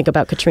 I don't think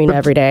about Katrina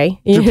every day.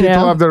 Do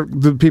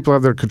people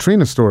have their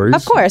Katrina stories?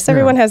 Of course,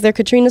 everyone has their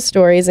Katrina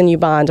stories, and you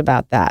bond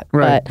about that.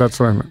 Right, that's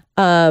what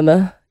I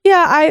meant.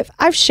 Yeah,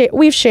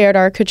 we've shared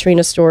our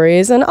Katrina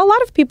stories, and a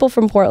lot of people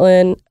from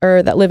Portland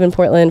or that live in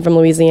Portland from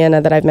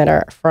Louisiana that I've met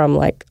are from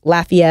like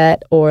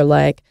Lafayette or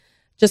like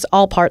just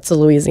all parts of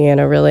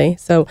Louisiana, really.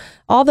 So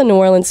all the New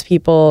Orleans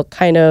people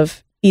kind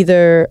of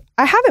I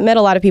haven't met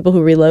a lot of people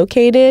who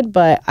relocated,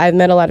 but I've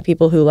met a lot of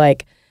people who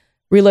like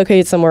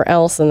relocated somewhere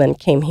else and then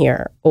came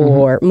here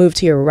or moved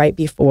here right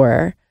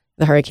before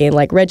the hurricane,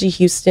 like Reggie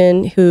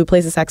Houston, who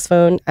plays the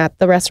saxophone at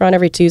the restaurant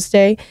every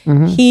Tuesday.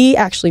 He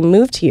actually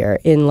moved here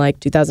in like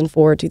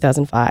 2004,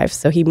 2005.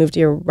 So he moved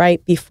here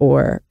right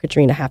before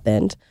Katrina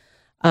happened.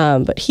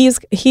 But he's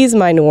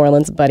my New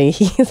Orleans buddy.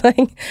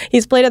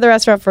 He's played at the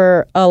restaurant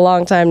for a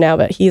long time now,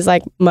 but he's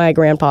like my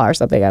grandpa or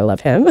something. I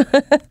love him.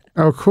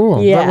 Oh,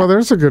 cool. Yeah. Well,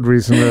 there's a good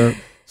reason to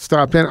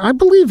stop in. I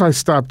believe I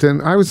stopped in.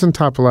 I was in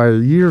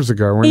Tapalaya years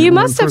ago. You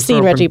must have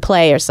seen Reggie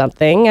play or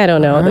something. I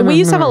don't know. We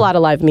used to have a lot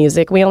of live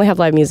music. We only have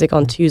live music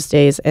on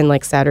Tuesdays and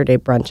like Saturday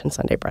brunch and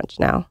Sunday brunch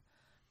now.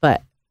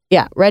 But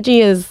yeah,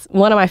 Reggie is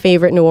one of my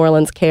favorite New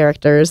Orleans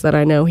characters that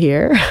I know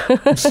here.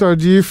 So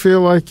do you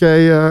feel like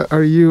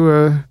are you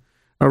a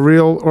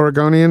real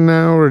Oregonian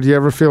now, or do you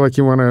ever feel like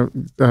you want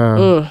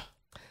to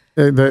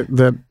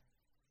that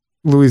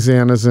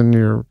Louisiana's in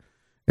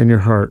your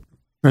heart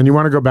and you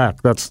want to go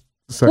back? That's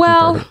the second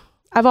part of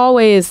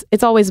it.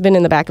 It's always been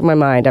in the back of my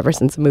mind ever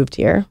since I moved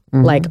here.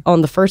 Like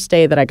on the first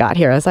day that I got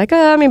here, I was like,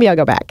 maybe I'll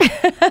go back.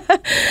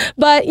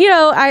 But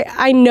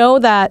I know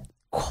that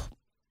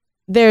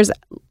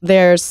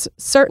there's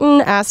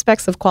certain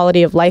aspects of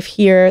quality of life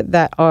here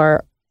that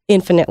are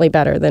infinitely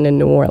better than in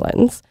New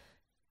Orleans.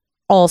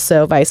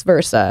 Also vice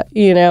versa,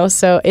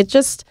 so it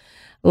just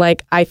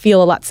like I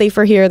feel a lot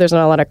safer here. There's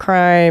not a lot of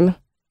crime.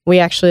 We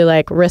actually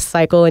like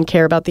recycle and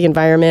care about the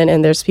environment,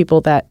 and there's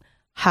people that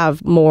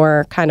have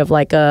more kind of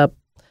like a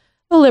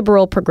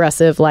liberal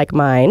progressive like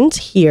mind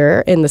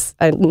here in this.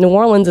 New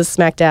Orleans is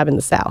smack dab in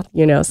the South,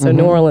 so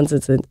New Orleans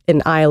is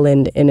an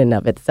island in and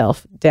of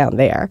itself down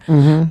there.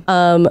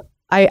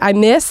 I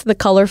miss the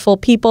colorful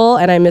people,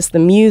 and I miss the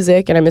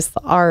music, and I miss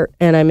the art,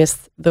 and I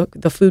miss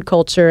the food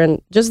culture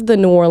and just the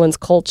New Orleans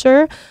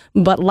culture.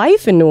 But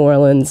life in New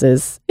Orleans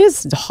is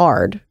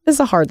hard. It's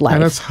a hard life.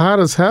 And it's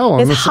hot as hell.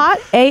 It's hot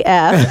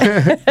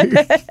AF.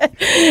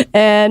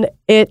 And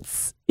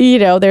it's,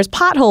 there's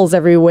potholes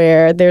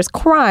everywhere. There's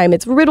crime.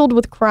 It's riddled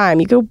with crime.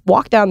 You could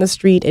walk down the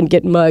street and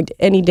get mugged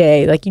any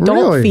day. Like, you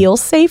don't feel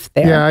safe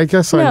there. Yeah, I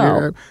guess I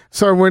do.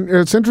 So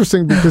it's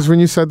interesting because when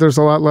you said there's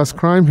a lot less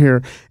crime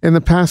here, in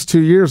the past 2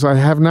 years, I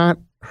have not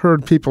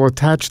heard people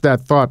attach that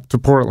thought to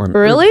Portland.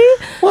 Really?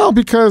 Well,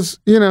 because,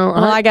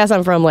 I guess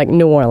I'm from like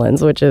New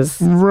Orleans, which is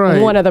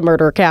one of the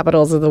murder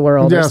capitals of the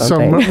world or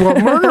something. So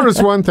murder is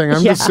one thing.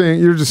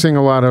 You're just seeing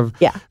a lot of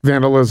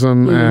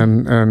vandalism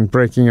and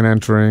breaking and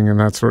entering and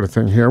that sort of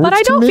thing here. But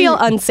I don't feel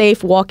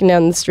unsafe walking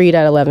down the street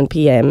at 11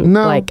 p.m.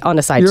 like on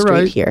a side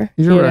street here.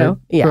 You're right.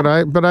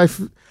 Yeah. But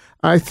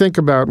I think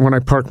about when I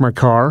park my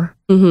car,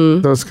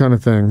 those kind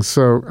of things.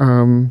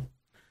 So,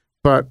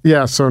 but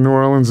yeah, so New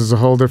Orleans is a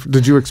whole different.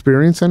 Did you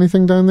experience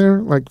anything down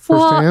there, like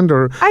firsthand,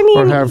 or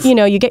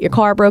you get your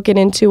car broken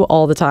into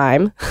all the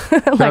time.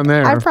 Down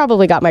there, I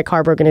probably got my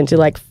car broken into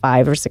like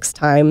 5 or 6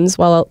 times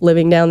while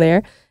living down there,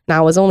 and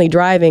I was only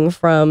driving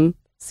from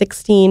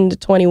 16 to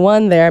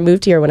 21 there. I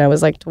moved here when I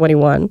was like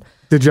 21.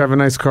 Did you have a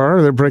nice car,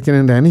 or they're breaking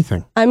into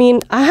anything? I mean,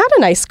 I had a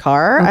nice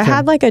car. Okay. I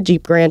had like a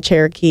Jeep Grand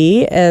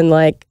Cherokee, and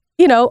like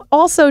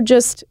also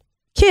just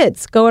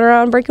kids going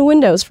around breaking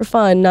windows for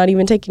fun, not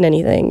even taking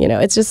anything.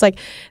 It's just like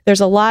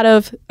there's a lot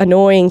of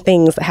annoying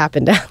things that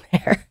happen down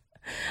there.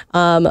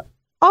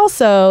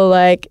 Also,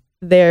 like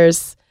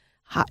there's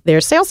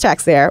there's sales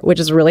tax there, which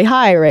is really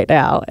high right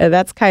now. And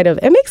that's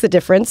it makes a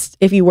difference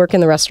if you work in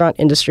the restaurant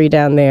industry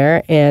down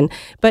there.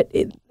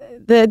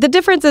 The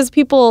difference is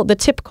the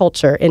tip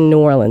culture in New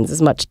Orleans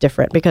is much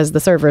different because the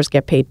servers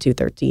get paid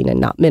 $2.13 and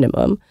not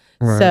minimum.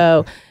 Right.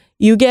 So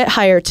you get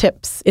higher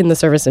tips in the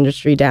service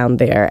industry down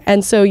there.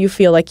 And so you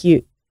feel like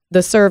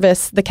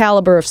the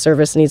caliber of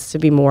service needs to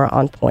be more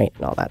on point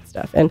and all that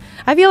stuff. And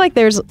I feel like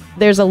there's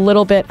a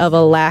little bit of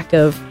a lack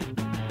of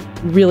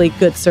really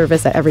good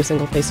service at every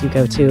single place you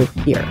go to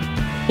here.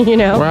 You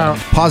know? Wow.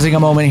 Pausing a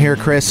moment here,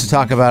 Chris, to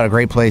talk about a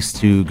great place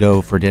to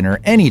go for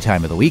dinner any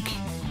time of the week.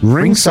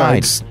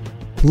 Ringside.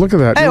 Look at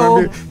that.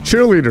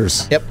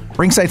 Cheerleaders. Yep.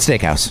 Ringside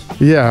Steakhouse.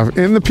 Yeah.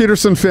 In the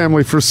Peterson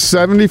family for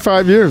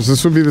 75 years.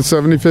 This would be the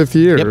 75th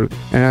year. Yep.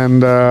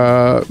 And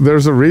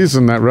there's a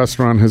reason that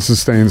restaurant has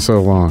sustained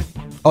so long.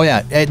 Oh,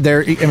 yeah.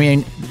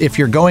 If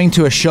you're going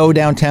to a show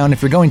downtown,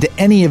 if you're going to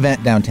any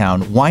event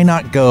downtown, why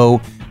not go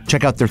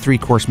check out their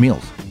 3-course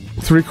meals?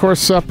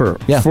 3-course supper.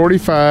 Yeah.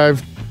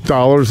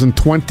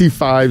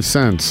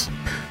 $45.25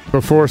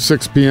 before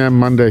 6 p.m.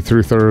 Monday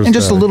through Thursday. And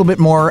just a little bit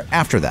more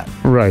after that.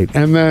 Right.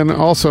 And then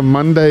also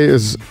Monday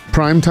is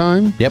prime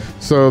time. Yep.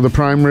 So the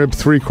prime rib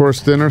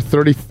 3-course dinner,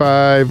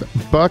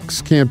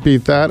 $35. Can't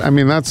beat that. I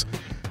mean, that's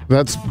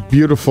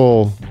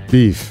beautiful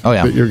beef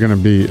that you're going to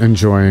be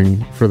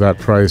enjoying for that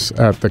price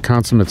at the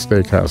Consummate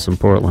Steakhouse in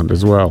Portland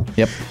as well.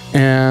 Yep.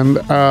 And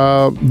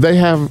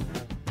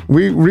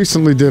we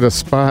recently did a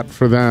spot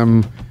for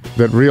them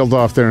that reeled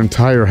off their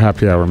entire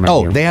happy hour menu.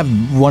 Oh, they have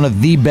one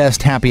of the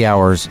best happy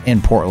hours in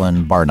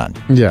Portland, bar none.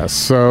 Yes.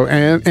 So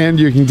and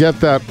you can get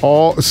that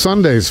all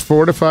Sundays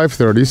 4 to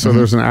 5:30. So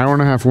there's an hour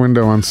and a half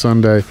window on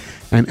Sunday,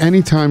 and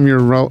anytime you're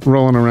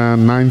rolling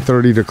around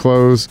 9:30 to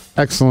close,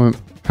 excellent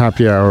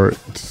happy hour.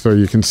 So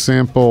you can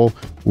sample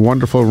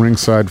wonderful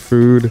Ringside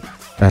food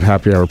at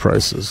happy hour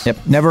prices. Yep.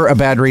 Never a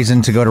bad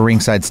reason to go to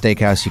Ringside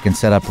Steakhouse. You can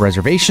set up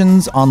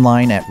reservations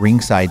online at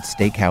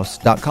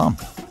ringsidesteakhouse.com.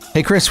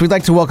 Hey, Chris, we'd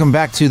like to welcome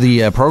back to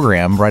the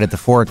program, right at the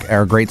fork,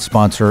 our great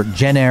sponsor,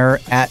 Genair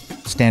at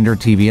Standard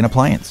TV and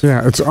Appliance.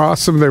 Yeah, it's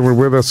awesome. They were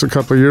with us a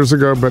couple of years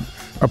ago, but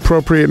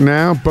appropriate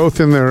now. Both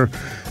started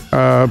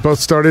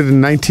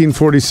in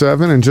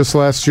 1947, and just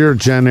last year,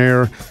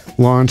 Genair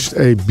launched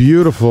a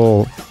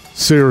beautiful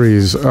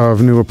series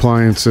of new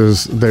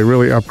appliances. They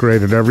really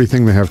upgraded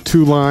everything. They have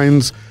 2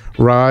 lines,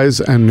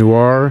 Rise and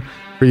Noir,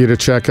 for you to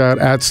check out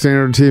at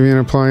Standard TV and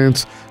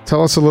Appliance.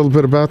 Tell us a little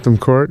bit about them,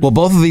 Court. Well,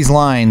 both of these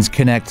lines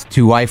connect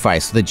to Wi-Fi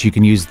so that you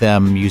can use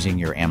them using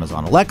your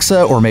Amazon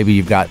Alexa, or maybe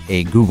you've got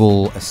a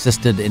Google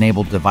Assisted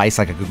enabled device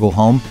like a Google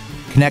Home.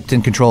 Connect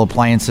and control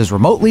appliances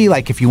remotely.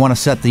 Like if you want to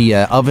set the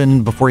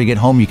oven before you get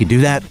home, you can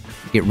do that.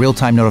 Get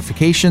real-time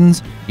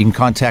notifications. You can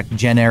contact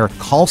Genair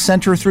call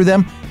center through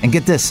them. And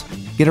get this,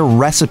 get a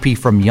recipe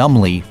from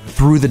Yumly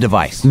through the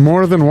device.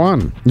 More than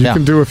one. You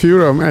can do a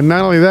few of them. And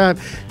not only that,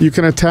 you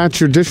can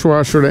attach your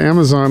dishwasher to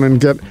Amazon and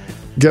get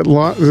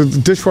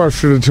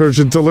dishwasher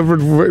detergent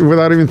delivered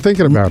without even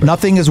thinking about it.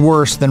 Nothing is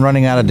worse than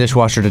running out of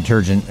dishwasher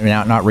detergent and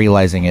not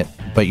realizing it,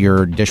 but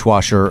your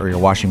dishwasher or your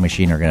washing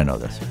machine are going to know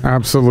this.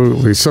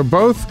 Absolutely. So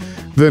both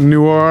the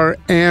Noir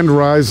and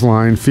Rise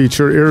line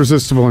feature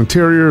irresistible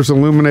interiors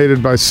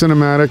illuminated by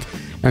cinematic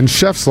and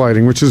chef's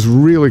lighting, which is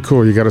really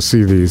cool. You got to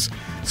see these.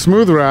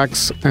 Smooth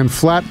racks and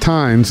flat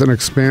tines, an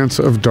expanse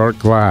of dark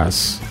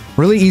glass.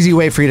 Really easy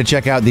way for you to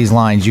check out these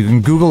lines. You can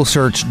Google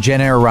search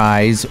Genair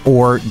Rise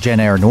or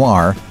Genair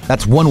Noir.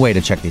 That's one way to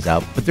check these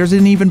out, but there's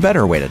an even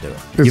better way to do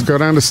it. Go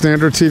down to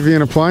Standard TV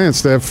and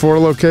Appliance. They have 4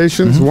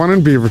 locations, one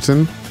in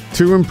Beaverton,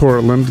 2 in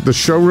Portland. The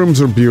showrooms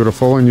are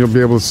beautiful, and you'll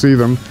be able to see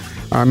them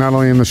not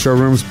only in the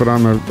showrooms, but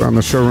on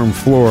the showroom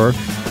floor,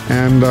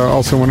 and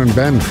also one in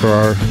Bend for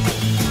our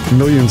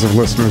millions of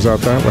listeners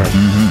out that way.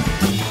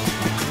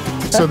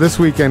 So this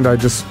weekend, I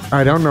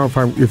don't know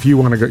if you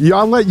want to go.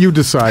 I'll let you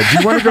decide. Do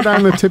you want to go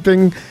down the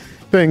tipping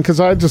thing?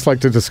 Because I'd just like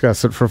to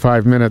discuss it for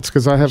 5 minutes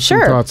because I have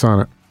some thoughts on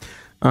it.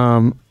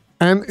 And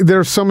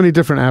there's so many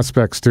different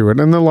aspects to it.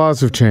 And the laws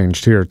have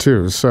changed here,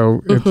 too.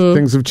 So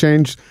things have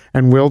changed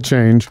and will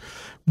change.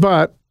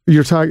 But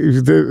you're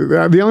talking.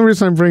 The only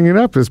reason I'm bringing it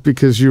up is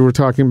because you were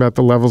talking about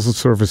the levels of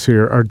service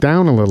here are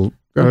down a little,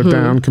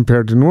 down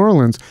compared to New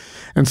Orleans.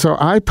 And so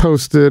I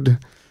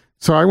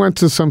went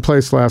to some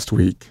place last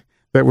week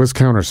that was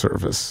counter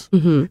service.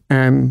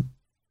 And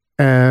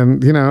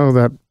you know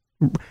that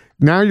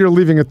now you're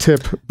leaving a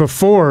tip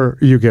before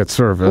you get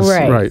service.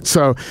 Right.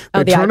 So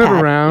they turn it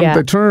around. Yeah.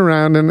 They turn it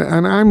around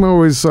and I'm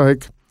always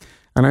like,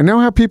 and I know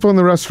how people in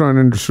the restaurant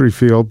industry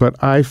feel,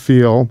 but I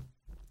feel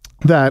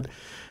that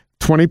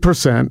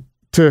 20%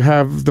 to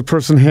have the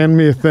person hand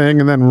me a thing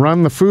and then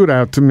run the food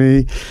out to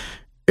me,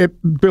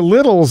 it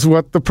belittles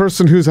what the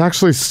person who's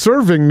actually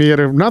serving me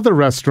at another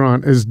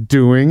restaurant is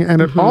doing.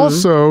 And it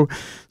also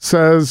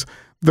says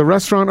the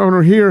restaurant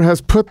owner here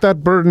has put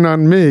that burden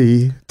on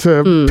me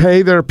to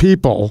pay their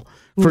people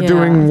for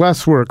doing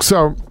less work.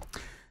 So,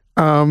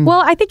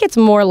 well, I think it's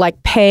more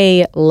like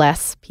pay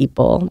less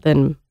people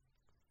than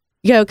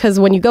because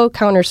when you go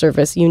counter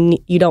service,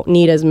 you don't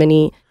need as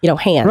many,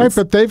 hands. Right,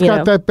 but they've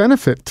got that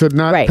benefit to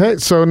not pay.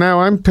 So now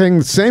I'm paying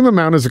the same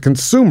amount as a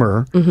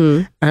consumer,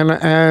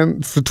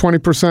 and for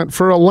 20%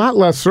 for a lot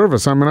less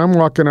service. I mean, I'm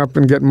walking up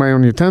and getting my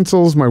own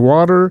utensils, my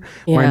water,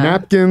 my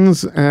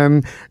napkins,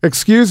 and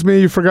excuse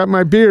me, you forgot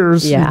my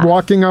beers.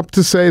 Walking up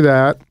to say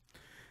that.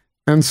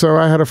 And so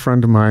I had a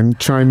friend of mine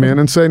chime in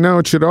and say, no,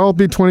 it should all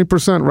be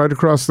 20% right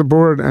across the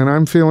board. And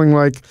I'm feeling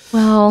like,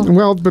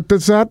 well, but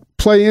does that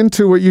play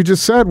into what you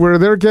just said, where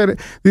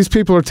these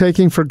people are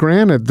taking for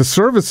granted the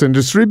service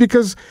industry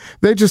because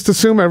they just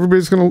assume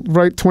everybody's going to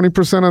write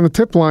 20% on the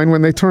tip line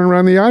when they turn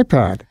around the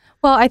iPad?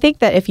 Well, I think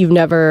that if you've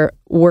never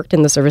worked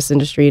in the service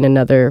industry in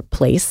another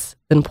place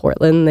than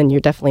Portland, then you're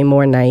definitely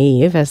more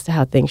naive as to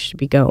how things should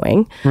be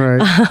going.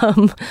 Right.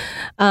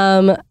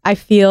 I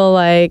feel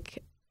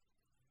like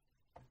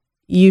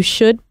you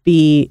should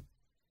be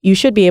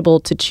able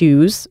to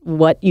choose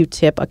what you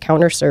tip a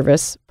counter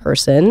service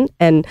person,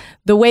 and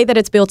the way that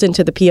it's built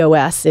into the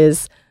POS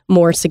is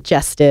more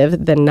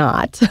suggestive than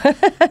not.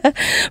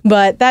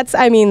 But that's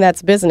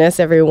business.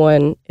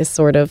 Everyone is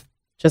sort of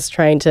just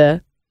trying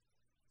to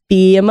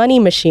be a money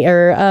machine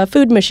or a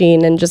food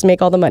machine and just make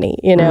all the money,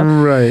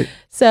 Right.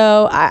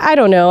 So I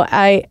don't know.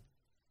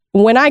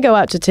 When I go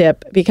out to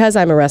tip, because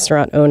I'm a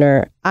restaurant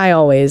owner, I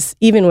always,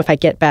 even if I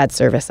get bad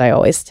service, I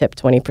always tip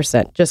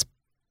 20% just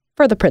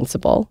for the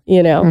principle,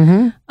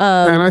 And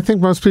I think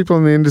most people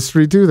in the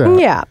industry do that.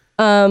 Yeah.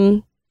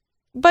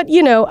 But,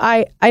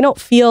 I don't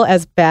feel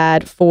as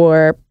bad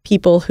for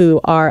people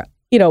who are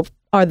the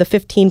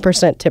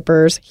 15%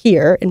 tippers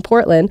here in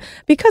Portland,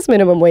 because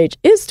minimum wage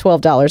is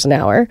 $12 an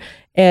hour.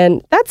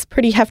 And that's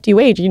pretty hefty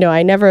wage.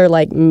 I never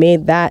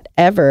made that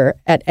ever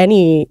at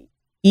any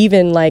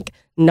even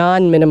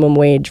non-minimum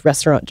wage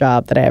restaurant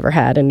job that I ever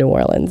had in New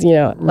Orleans.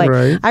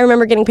 Right. I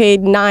remember getting paid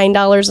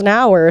 $9 an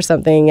hour or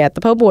something at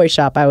the po' boy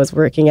shop I was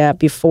working at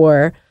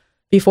before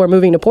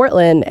moving to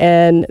Portland.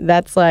 And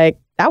that's that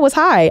was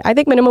high. I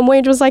think minimum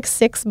wage was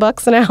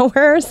 $6 an hour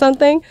or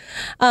something.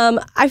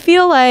 I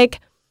feel like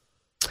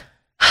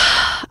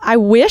I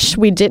wish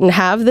we didn't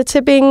have the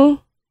tipping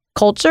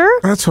culture.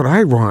 That's what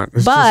I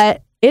want.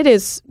 But it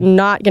is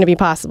not going to be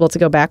possible to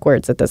go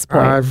backwards at this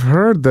point. I've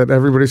heard that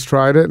everybody's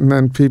tried it and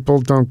then people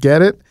don't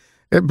get it.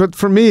 But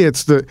for me,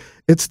 it's the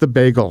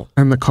bagel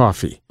and the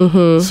coffee.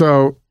 Mm-hmm.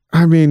 So,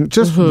 I mean,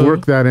 just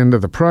work that into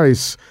the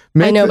price.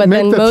 Make the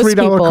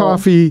 $3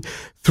 coffee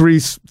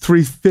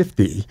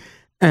 $3.50.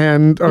 Or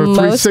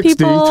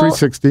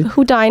 $3.60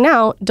 who dine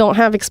out don't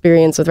have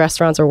experience with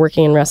restaurants or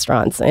working in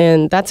restaurants,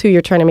 and that's who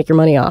you're trying to make your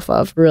money off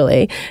of,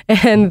 really.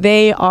 And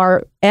they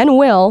are and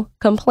will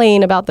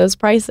complain about those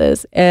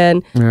prices.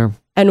 And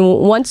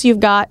once you've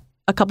got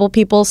a couple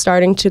people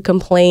starting to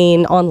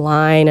complain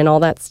online and all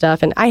that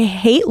stuff, and I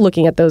hate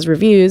looking at those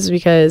reviews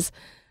because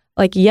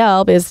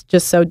Yelp is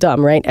just so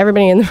dumb, right?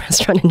 Everybody in the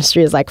restaurant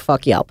industry is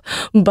fuck Yelp,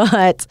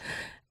 but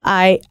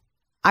I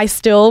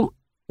still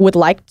would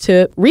like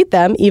to read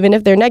them, even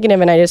if they're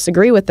negative and I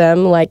disagree with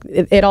them.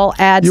 It all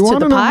adds to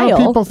the pile.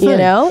 How people think.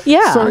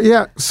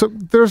 Yeah. So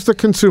there's the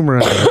consumer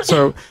end of it.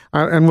 So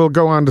and we'll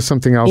go on to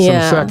something else in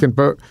a second.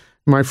 But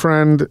my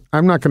friend,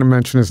 I'm not going to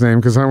mention his name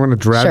because I want to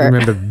drag him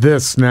into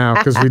this now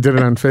because we did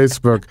it on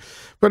Facebook.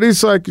 But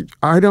he's like,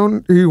 I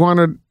don't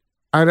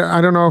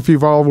know if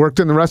you've all worked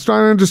in the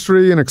restaurant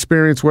industry and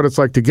experienced what it's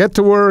like to get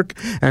to work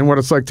and what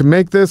it's like to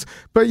make this.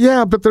 But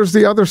there's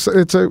the other side.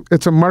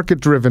 It's a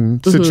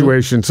market-driven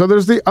situation. So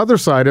there's the other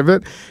side of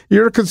it.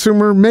 You're a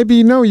consumer. Maybe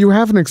you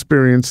haven't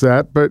experienced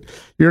that, but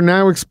you're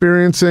now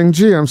experiencing,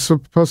 gee, I'm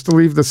supposed to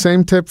leave the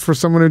same tip for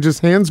someone who just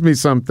hands me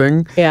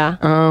something. Yeah.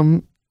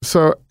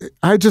 So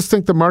I just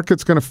think the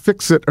market's going to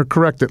fix it or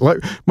correct it,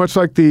 much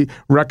like the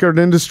record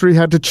industry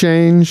had to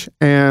change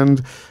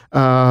and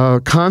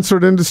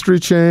concert industry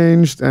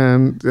changed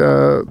and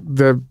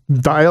the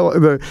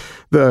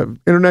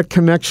internet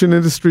connection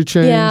industry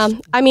changed. Yeah,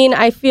 I mean,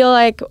 I feel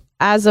like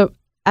as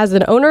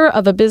an owner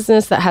of a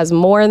business that has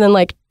more than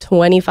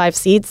 25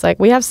 seats,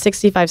 we have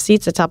 65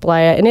 seats at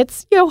Tapalaya, and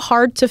it's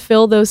hard to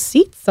fill those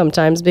seats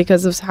sometimes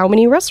because of how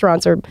many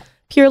restaurants are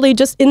purely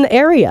just in the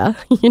area,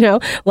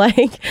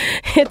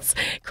 it's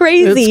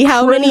crazy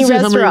how many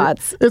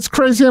restaurants. It's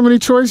crazy how many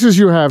choices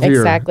you have here.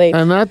 Exactly.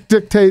 And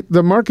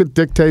the market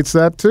dictates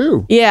that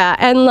too. Yeah.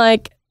 And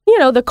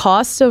the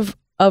cost of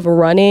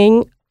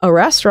running a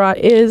restaurant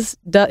is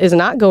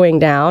not going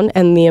down,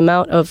 and the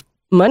amount of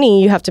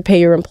money you have to pay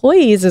your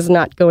employees is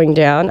not going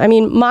down. I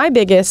mean, my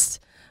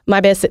biggest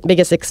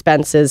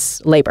expense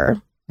is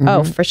labor. Mm-hmm.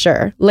 Oh, for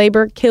sure.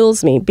 Labor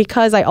kills me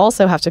because I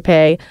also have to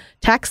pay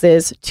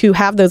taxes to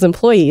have those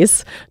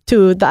employees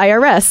to the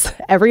IRS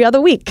every other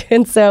week.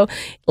 And so,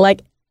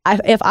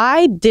 if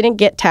I didn't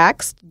get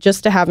taxed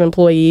just to have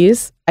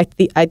employees,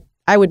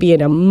 I would be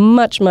in a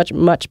much, much,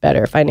 much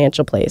better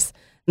financial place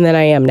than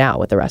I am now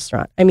with the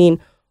restaurant. I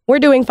mean, we're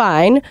doing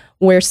fine.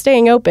 We're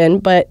staying open,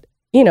 but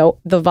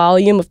the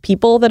volume of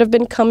people that have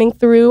been coming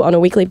through on a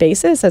weekly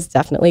basis has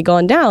definitely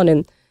gone down,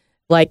 and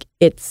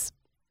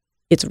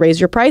it's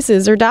raise your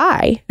prices or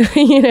die,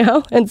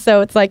 And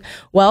so it's like,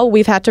 well,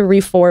 we've had to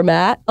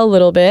reformat a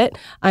little bit.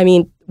 I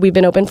mean, we've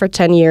been open for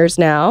 10 years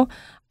now.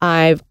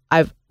 My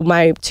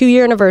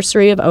 2-year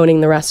anniversary of owning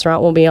the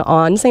restaurant will be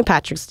on St.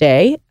 Patrick's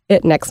Day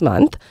next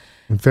month.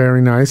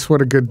 Very nice.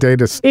 What a good day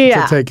to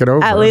take it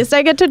over. At least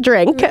I get to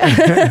drink.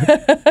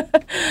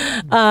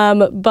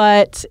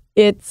 But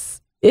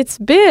it's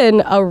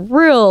been a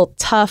real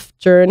tough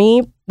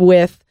journey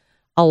with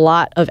a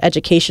lot of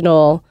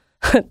educational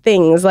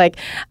things. Like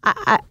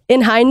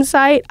in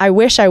hindsight, I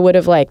wish I would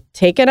have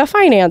taken a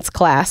finance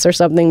class or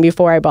something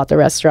before I bought the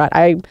restaurant.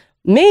 I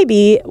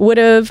maybe would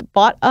have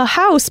bought a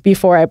house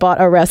before I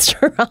bought a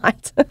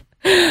restaurant.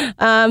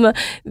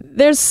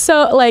 There's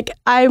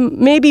I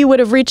maybe would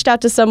have reached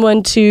out to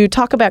someone to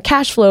talk about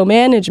cash flow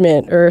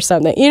management or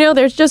something.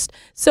 There's just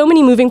so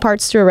many moving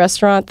parts to a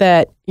restaurant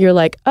that you're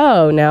like,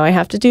 oh, now I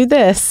have to do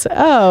this.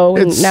 Oh,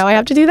 now I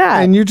have to do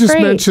that. And you just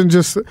mentioned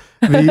just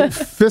the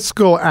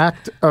fiscal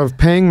act of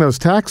paying those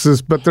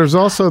taxes, but there's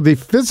also the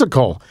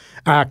physical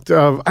act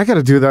of, I got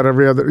to do that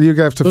every other, you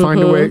have to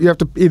find a way, you have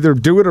to either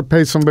do it or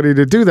pay somebody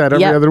to do that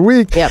every other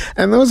week. Yep.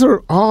 And those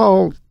are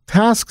all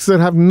tasks that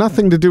have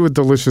nothing to do with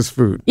delicious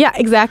food. Yeah,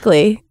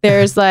 exactly.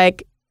 There's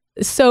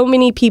so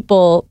many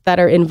people that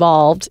are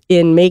involved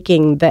in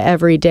making the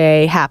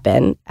everyday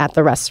happen at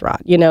the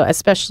restaurant,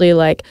 especially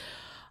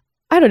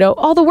I don't know,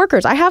 all the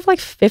workers. I have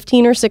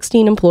 15 or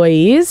 16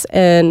 employees,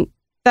 and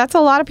that's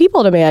a lot of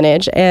people to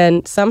manage.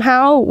 And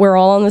somehow we're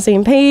all on the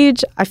same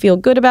page. I feel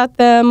good about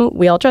them.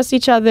 We all trust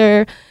each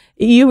other.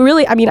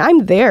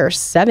 I'm there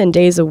 7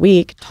 days a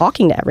week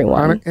talking to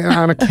everyone.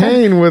 On a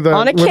cane with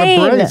a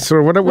brace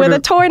or whatever. With a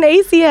torn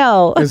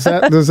ACL. Does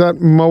that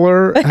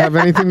Mueller have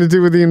anything to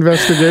do with the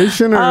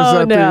investigation, or is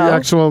that the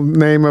actual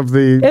name of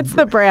the... It's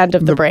the brand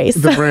of the brace.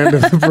 The brand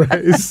of the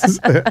brace.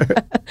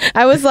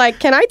 I was like,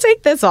 can I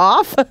take this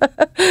off?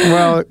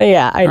 Well,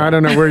 yeah, I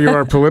don't know where you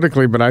are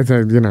politically, but I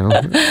think,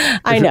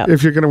 I know.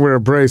 If you're going to wear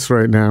a brace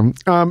right now.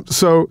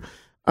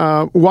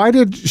 Why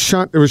did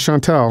it was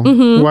Chantel?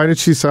 Mm-hmm. Why did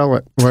she sell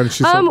it? Why did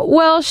she sell it?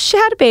 Well, she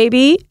had a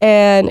baby,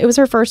 and it was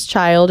her first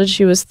child, and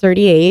she was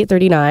 38,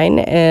 39,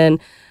 and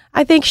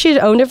I think she'd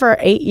owned it for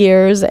 8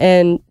 years,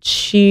 and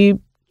she,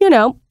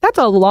 that's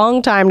a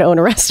long time to own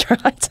a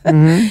restaurant.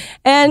 Mm-hmm.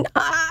 And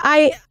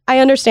I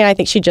understand. I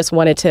think she just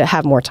wanted to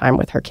have more time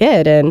with her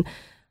kid, and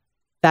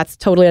that's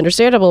totally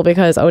understandable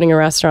because owning a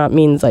restaurant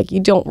means you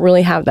don't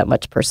really have that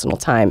much personal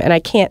time. And I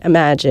can't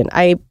imagine.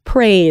 I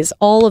praise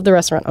all of the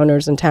restaurant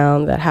owners in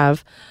town that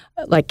have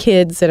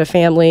kids and a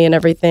family and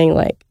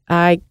everything.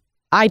 I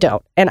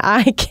don't. And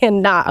I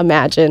cannot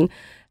imagine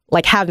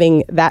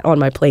having that on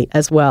my plate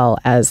as well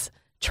as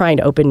trying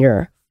to open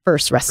your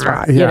first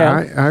restaurant.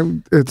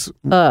 It's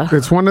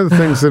one of the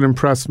things that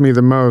impressed me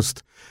the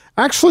most.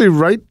 Actually,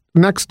 right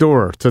next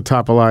door to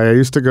Tapalaya. I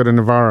used to go to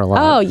Navarre a lot.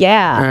 Oh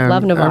yeah,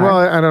 love Navarre. Well,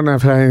 I don't know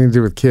if it had anything to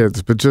do with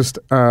kids, but just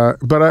but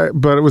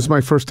it was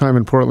my first time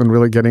in Portland,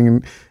 really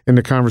getting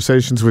into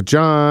conversations with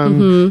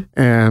John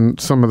and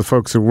some of the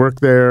folks who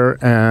work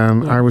there,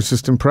 and I was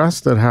just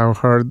impressed at how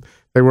hard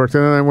they worked.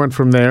 And then I went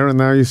from there, and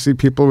now you see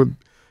people with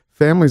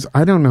families.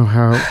 I don't know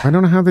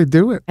how they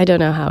do it. I don't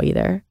know how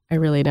either. I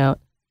really don't.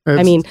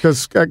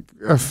 Because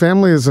a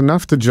family is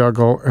enough to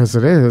juggle as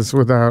it is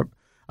without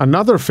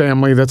another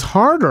family that's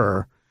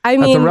harder. At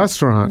the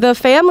restaurant. The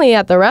family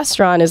at the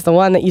restaurant is the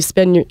one that you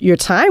spend your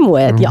time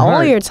with,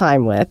 all your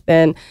time with.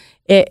 And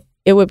it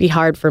would be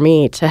hard for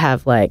me to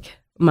have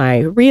my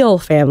real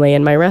family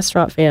and my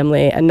restaurant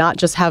family and not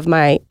just have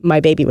my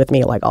baby with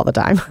me all the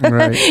time.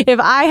 Right.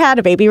 If I had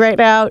a baby right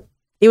now,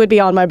 it would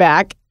be on my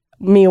back,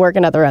 me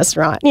working at the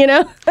restaurant,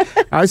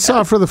 I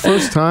saw for the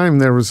first time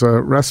there was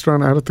a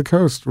restaurant out at the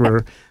coast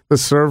where the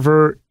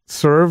server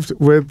served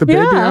with the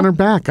baby on her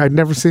back. I'd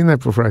never seen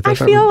that before. I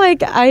feel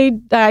like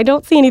I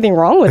don't see anything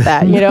wrong with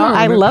that.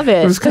 I love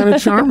it. It was kind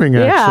of charming,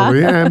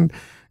 actually. And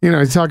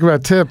you talk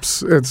about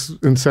tips. It's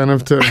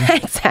incentive to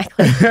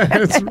exactly.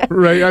 It's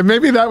right.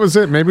 Maybe that was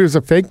it. Maybe it was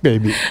a fake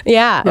baby.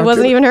 Yeah, it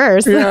wasn't even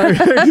hers.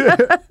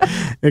 Yeah,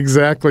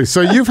 exactly.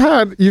 So you've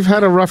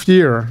had a rough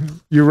year.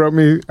 You wrote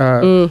me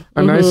a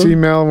nice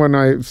email when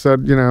I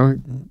said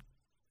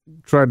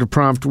tried to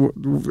prompt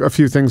a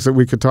few things that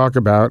we could talk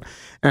about.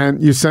 And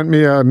you sent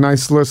me a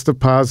nice list of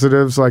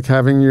positives, like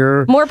having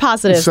your... More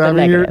positives than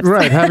negatives.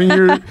 Having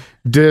your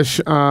dish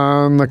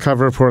on the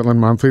cover of Portland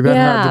Monthly. That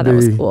had to be...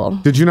 that was cool.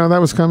 Did you know that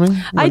was coming?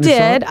 I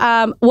did.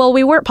 Well,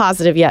 we weren't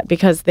positive yet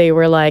because they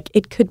were like,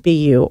 it could be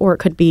you or it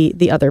could be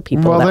the other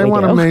people that they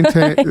want to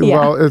maintain... Yeah.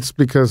 Well, it's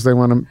because they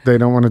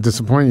don't want to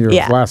disappoint you.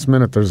 Yeah. If last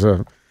minute there's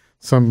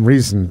some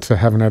reason to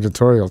have an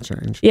editorial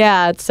change.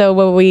 Yeah. So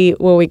when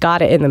we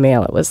got it in the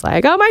mail, it was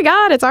like, oh my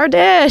God, it's our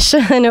dish.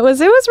 And it was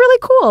really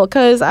cool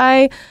because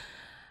I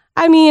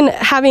mean,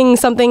 having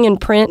something in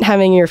print,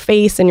 having your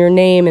face and your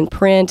name in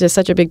print is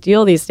such a big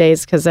deal these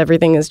days because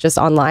everything is just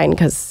online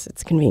because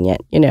it's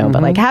convenient,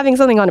 but having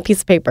something on a piece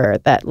of paper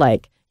that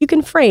you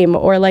can frame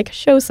or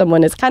show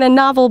someone is kind of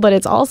novel, but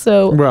it's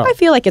also, I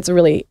feel like it's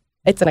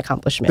an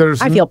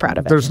accomplishment. I feel proud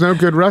of it. There's no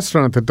good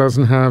restaurant that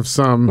doesn't have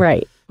some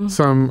right.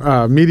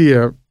 some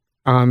media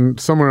on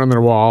somewhere on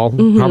their wall,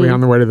 probably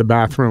on the way to the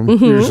bathroom,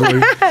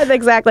 usually.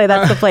 Exactly,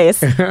 that's the place.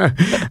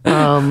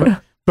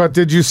 But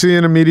did you see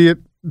an immediate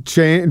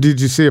change?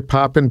 Did you see a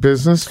pop in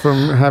business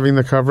from having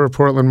the cover of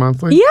Portland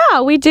Monthly?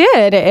 Yeah, we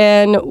did.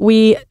 And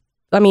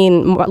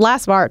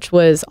last March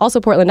was also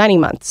Portland Dining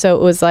Month. So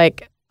it was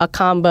like a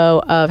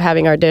combo of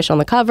having our dish on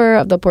the cover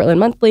of the Portland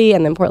Monthly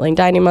and then Portland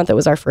Dining Month. It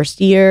was our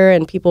first year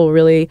and people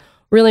really,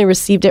 really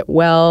received it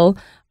well.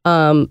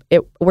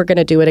 We're going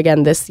to do it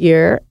again this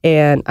year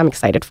and I'm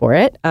excited for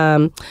it.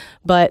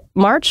 But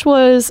March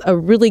was a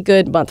really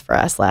good month for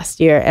us last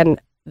year. And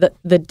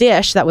the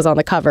dish that was on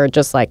the cover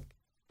just like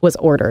was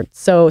ordered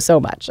so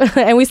much.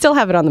 And we still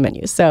have it on the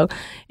menu. So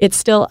it's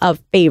still a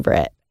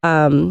favorite.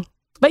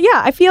 But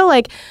yeah, I feel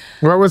like...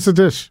 What was the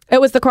dish?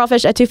 It was the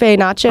crawfish etouffee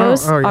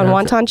nachos on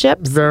wonton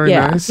chips. Very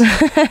nice.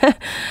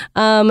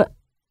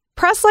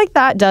 Press like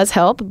that does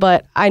help,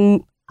 but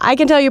I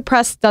can tell you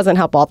press doesn't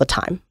help all the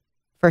time,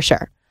 for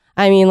sure.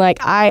 I mean, like,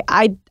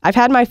 I've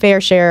had my fair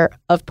share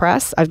of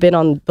press. I've been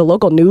on the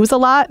local news a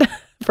lot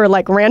for,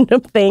 like, random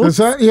things.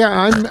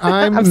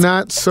 I'm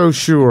not so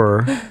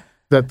sure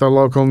that the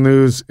local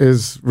news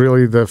is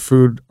really the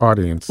food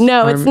audience.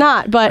 No, it's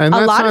not. But a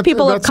lot of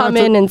people have come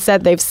in and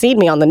said they've seen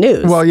me on the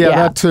news. Well, yeah,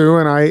 that too.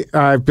 And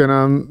I've been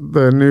on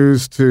the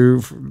news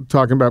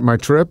talking about my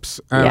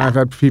trips. And I've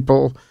had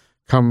people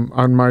come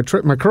on my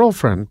trip. My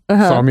girlfriend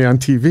saw me on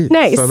TV.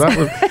 Nice. So that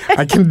was,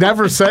 I can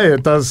never say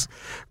it does.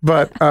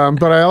 But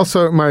I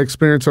also, my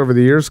experience over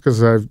the years,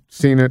 because I've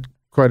seen it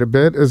quite a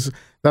bit, is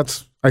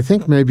that's, I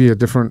think, maybe a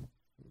different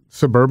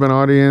suburban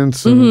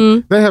audience.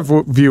 And they have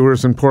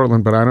viewers in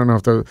Portland, but I don't know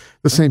if the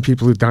same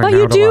people who dine out a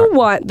lot. But you do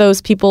want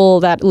those people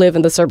that live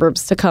in the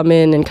suburbs to come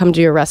in and come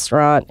to your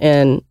restaurant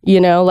and,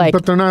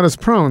 But they're not as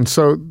prone.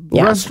 So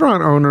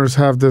restaurant owners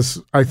have this,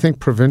 I think,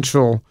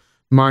 provincial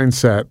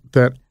mindset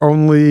that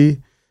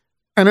only,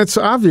 and it's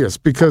obvious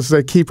because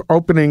they keep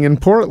opening in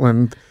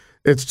Portland.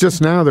 It's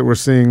just now that we're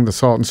seeing the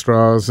Salt and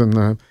Straws and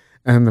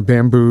the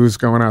Bamboos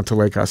going out to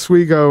Lake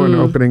Oswego and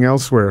opening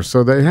elsewhere.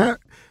 So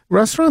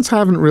restaurants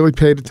haven't really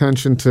paid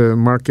attention to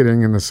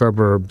marketing in the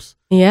suburbs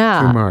too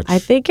much. I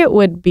think it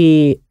would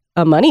be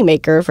a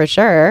moneymaker for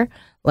sure.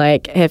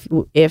 Like if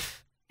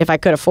I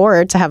could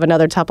afford to have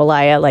another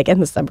Tapalaya like in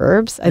the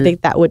suburbs, I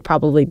think that would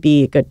probably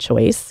be a good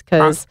choice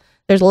because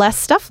there's less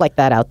stuff like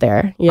that out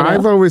there.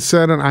 I've always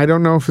said, and I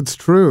don't know if it's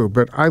true,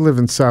 but I live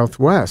in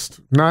Southwest,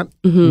 not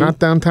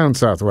downtown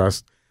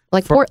Southwest.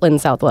 Like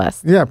Portland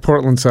Southwest. Yeah,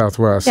 Portland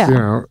Southwest,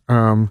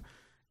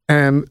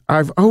 and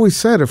I've always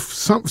said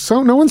if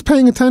no one's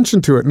paying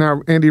attention to it.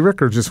 Now, Andy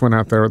Ricker just went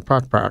out there with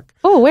Pak Pak.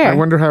 Oh, where? I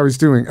wonder how he's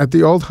doing. At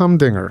the old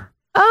Humdinger.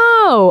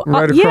 Oh,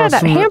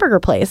 that hamburger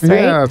place,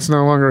 right? Yeah, it's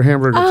no longer a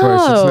hamburger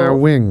place. It's now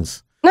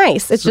wings.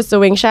 Nice. It's just a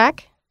wing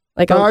shack?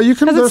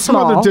 There's some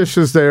other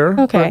dishes there.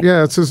 Okay. But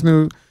yeah,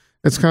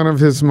 it's kind of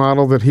his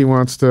model that he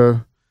wants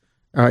to...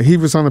 he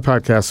was on the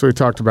podcast, so he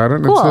talked about it.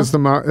 And cool. It's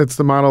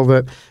the model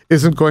that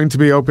isn't going to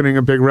be opening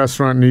a big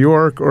restaurant in New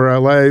York or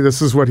LA.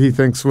 This is what he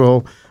thinks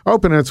will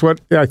open. I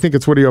think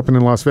it's what he opened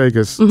in Las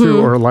Vegas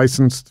too, or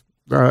licensed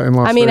in Las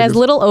Vegas. I mean, as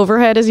little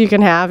overhead as you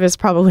can have is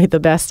probably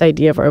the best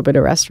idea for opening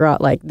a restaurant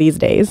like these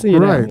days.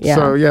 Right. Yeah.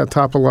 So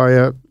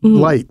Tapalaya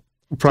Light.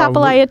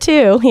 Probably. Tapalaya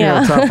too.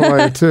 Yeah.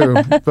 Tapalaya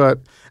too. But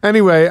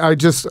anyway,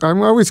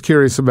 I'm always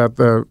curious about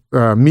the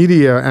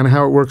media and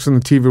how it works in the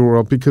TV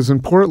world because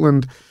in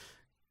Portland.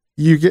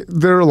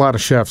 There are a lot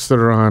of chefs that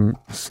are on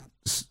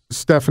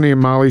Stephanie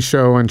and Molly's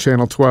show on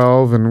Channel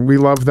 12, and we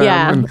love them.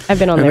 Yeah, I've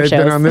been on their shows. They've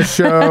been on this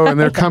show, and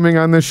they're coming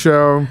on this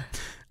show,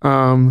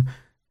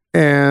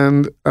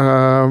 and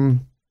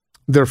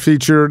they're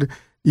featured.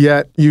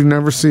 Yet you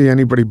never see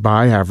anybody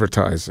buy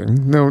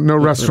advertising. No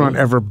restaurant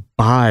ever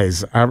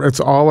buys.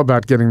 It's all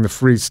about getting the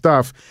free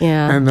stuff.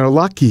 Yeah, and they're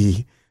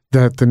lucky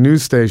that the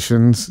news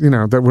stations,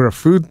 that we're a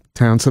food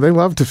town, so they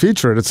love to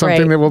feature it. It's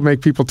something that will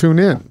make people tune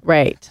in.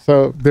 Right.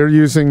 So they're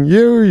using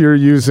you're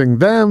using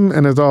them,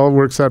 and it all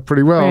works out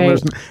pretty well.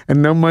 Right.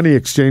 And no money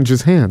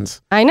exchanges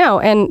hands. I know.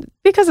 And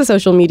because of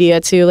social media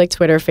too, like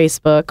Twitter,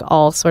 Facebook,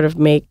 all sort of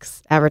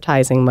makes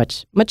advertising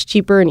much, much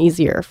cheaper and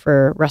easier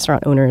for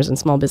restaurant owners and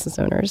small business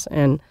owners.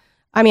 And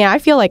I mean, I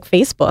feel like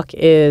Facebook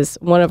is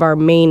one of our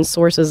main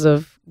sources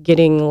of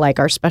getting like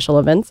our special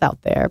events out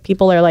there.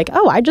 People are like,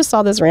 oh, I just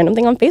saw this random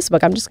thing on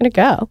Facebook. I'm just going to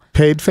go.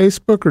 Paid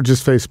Facebook or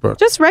just Facebook?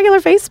 Just regular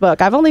Facebook.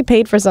 I've only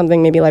paid for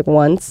something maybe like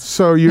once.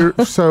 So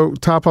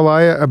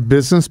Tapalaya, a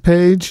business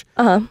page,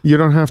 you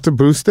don't have to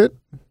boost it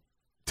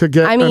to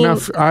get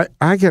enough.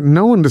 I get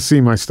no one to see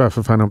my stuff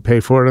if I don't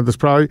pay for it. That's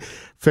probably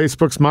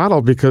Facebook's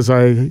model because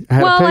I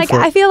had to pay for it.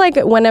 I feel like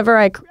whenever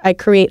I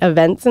create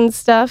events and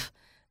stuff,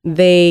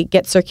 they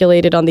get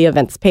circulated on the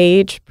events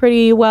page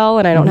pretty well,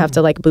 and I don't have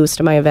to like boost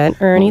my event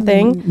or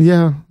anything.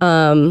 Yeah.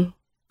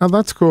 Oh,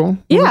 that's cool.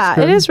 Yeah,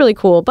 it is really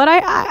cool. But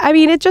I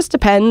mean, it just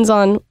depends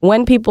on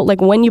when people, like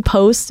when you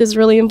post is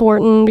really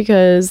important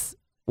because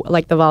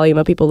like the volume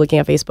of people looking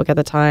at Facebook at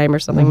the time or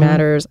something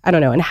matters. I don't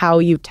know. And how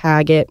you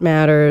tag it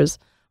matters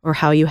or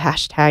how you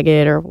hashtag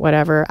it or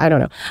whatever. I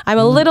don't know. I'm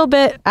a little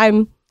bit,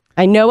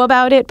 I know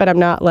about it, but I'm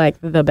not like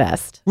the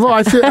best. Well,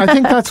 I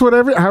think that's how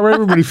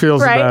everybody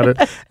feels right? about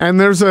it. And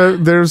there's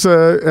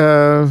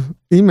a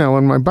email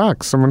in my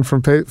box. Someone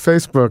from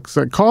Facebook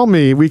said, "Call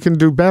me. We can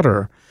do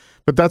better."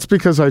 But that's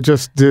because I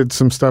just did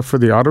some stuff for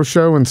the auto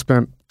show and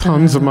spent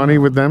tons of money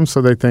with them.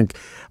 So they think,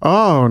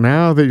 "Oh,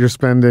 now that you're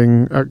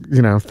spending,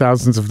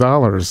 thousands of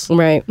dollars."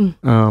 Right.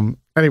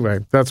 Anyway,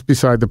 that's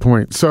beside the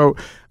point. So,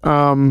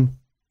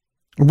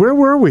 where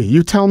were we?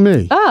 You tell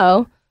me.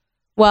 Oh,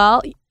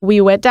 well, we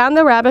went down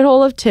the rabbit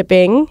hole of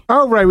tipping.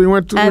 Oh, right. We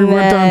went down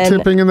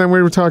tipping, and then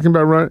we were talking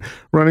about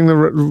running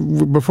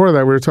before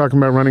that, we were talking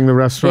about running the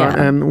restaurant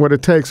and what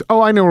it takes.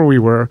 Oh, I know where we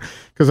were,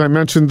 because I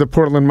mentioned the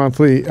Portland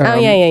Monthly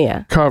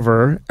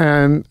cover.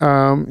 And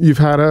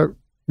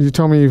you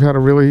told me you've had a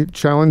really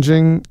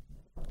challenging,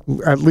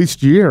 at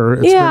least year.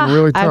 It's been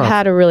really tough. I've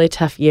had a really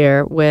tough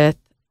year with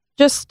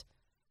just,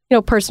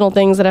 personal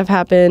things that have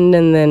happened,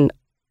 and then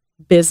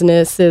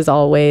business is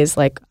always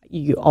like,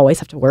 you always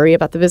have to worry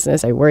about the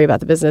business. I worry about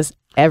the business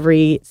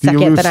every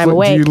second that I'm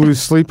awake. Do you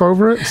lose sleep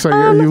over it? So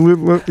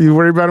you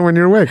worry about it when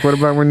you're awake. What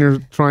about when you're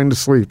trying to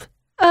sleep?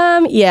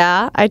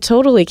 Yeah, I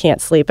totally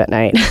can't sleep at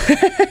night.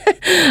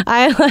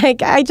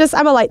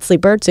 I'm a light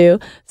sleeper too.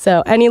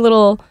 So any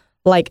little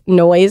like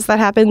noise that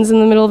happens in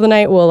the middle of the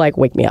night will like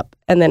wake me up.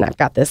 And then I've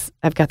got this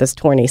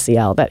torn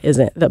ACL that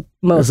isn't the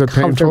most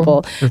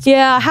comfortable.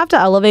 Yeah, I have to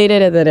elevate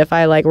it, and then if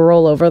I like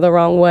roll over the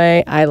wrong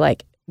way, I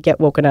like get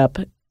woken up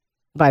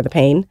by the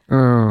pain.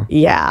 Oh.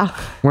 Yeah.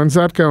 When's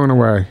that going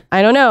away?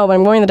 I don't know, but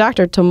I'm going to the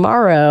doctor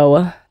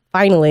tomorrow.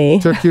 Finally.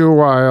 Took you a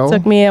while.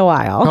 Took me a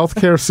while.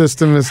 Healthcare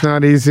system is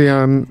not easy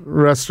on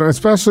restaurants,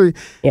 especially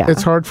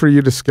it's hard for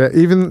you to schedule.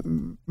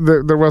 Even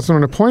there wasn't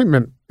an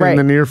appointment in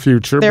the near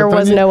future. There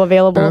was no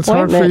available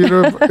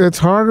appointment. It's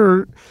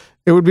harder.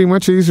 It would be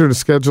much easier to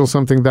schedule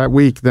something that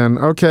week than,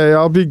 okay,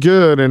 I'll be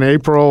good in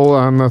April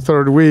on the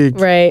third week.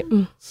 Right.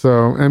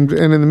 So, and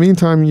in the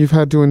meantime, you've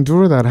had to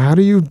endure that. How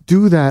do you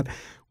do that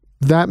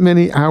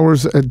many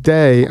hours a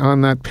day on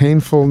that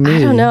painful knee? I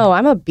don't know.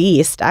 I'm a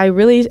beast.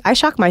 I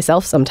shock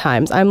myself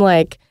sometimes. I'm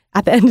like,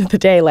 at the end of the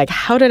day, like,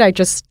 how did I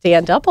just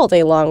stand up all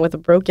day long with a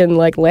broken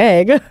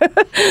leg?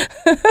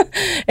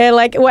 And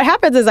like, what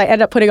happens is I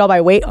end up putting all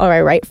my weight on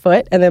my right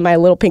foot, and then my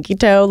little pinky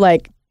toe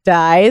like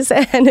dies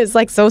and is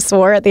like so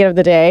sore at the end of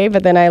the day.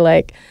 But then I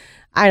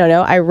don't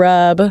know, I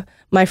rub.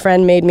 My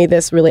friend made me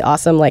this really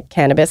awesome like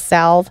cannabis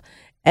salve,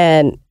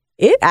 and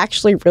it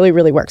actually really,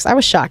 really works. I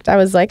was shocked. I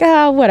was like,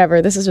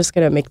 whatever. This is just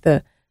going to make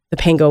the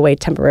pain go away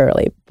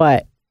temporarily.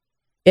 But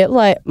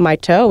my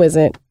toe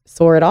isn't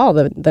sore at all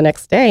the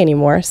next day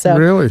anymore. So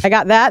really? I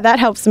got that. That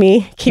helps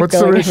me keep What's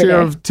going. What's the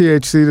ratio of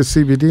THC to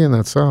CBD in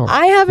that salve?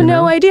 I have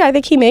no idea. I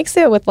think he makes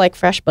it with like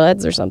fresh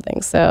buds or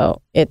something.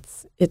 So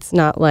it's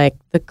not like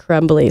the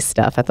crumbly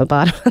stuff at the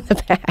bottom of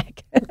the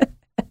bag.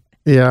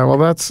 Yeah, well,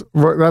 that's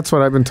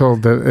what I've been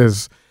told, that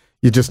is,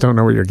 you just don't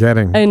know what you're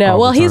getting. I know.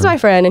 Well, he's my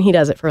friend, and he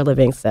does it for a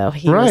living, so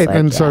he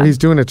right, so he's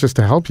doing it just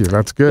to help you.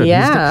 That's good.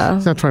 Yeah,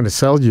 he's not trying to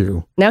sell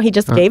you. No, he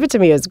just gave it to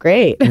me. It was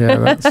great.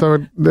 Yeah,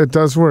 so it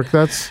does work.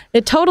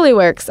 It totally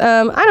works.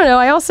 I don't know.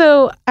 I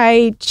also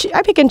I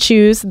pick and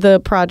choose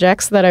the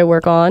projects that I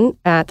work on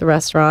at the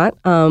restaurant.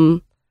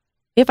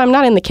 If I'm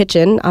not in the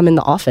kitchen, I'm in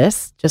the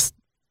office, just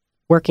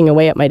working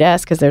away at my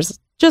desk, because there's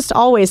just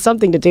always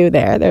something to do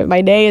there.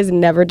 My day is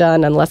never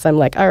done unless I'm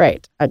like, all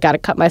right, I got to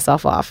cut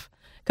myself off,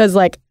 because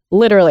like,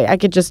 literally, I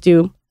could just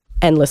do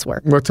endless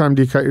work. What time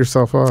do you cut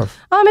yourself off?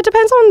 It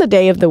depends on the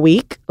day of the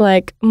week.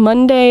 Like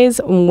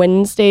Mondays,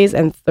 Wednesdays,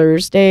 and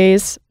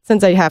Thursdays,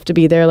 since I have to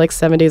be there like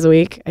 7 days a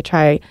week, I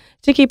try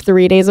to keep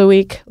 3 days a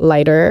week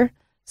lighter.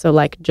 So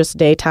like just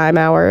daytime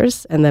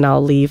hours, and then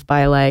I'll leave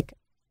by like,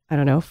 I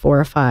don't know, 4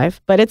 or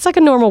 5. But it's like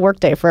a normal work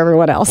day for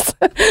everyone else.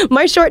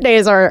 My short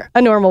days are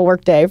a normal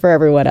work day for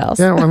everyone else.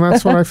 Yeah, well,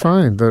 that's what I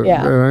find. That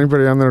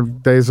anybody on their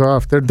days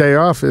off, their day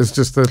off is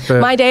just that.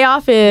 My day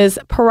off is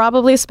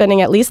probably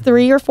spending at least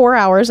 3 or 4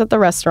 hours at the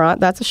restaurant.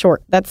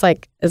 That's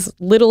like as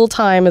little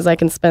time as I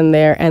can spend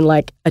there and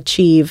like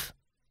achieve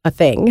a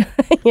thing,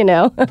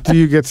 Do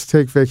you get to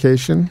take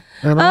vacation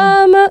at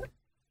all?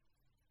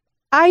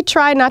 I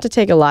try not to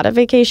take a lot of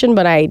vacation,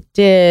 but I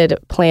did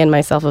plan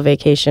myself a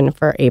vacation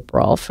for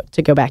April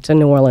to go back to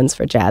New Orleans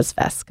for Jazz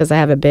Fest, because I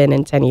haven't been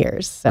in 10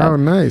 years. So. Oh,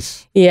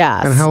 nice.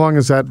 Yeah. And how long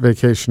is that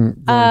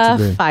vacation going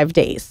to be? 5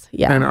 days.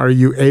 Yeah. And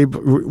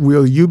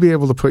will you be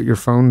able to put your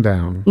phone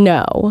down?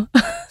 No.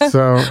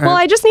 So well,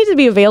 I just need to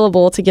be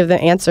available to give the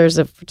answers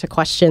to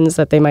questions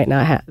that they might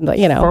not have.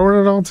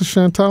 Forward it all to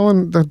Chantal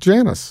and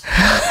Janice.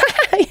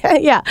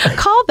 Yeah,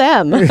 call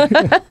them.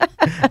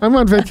 I'm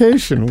on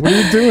vacation. What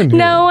are you doing here?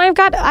 No, I've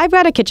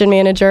got a kitchen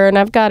manager, and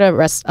I've got a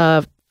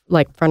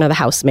front of the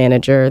house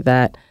manager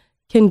that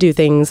can do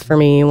things for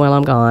me while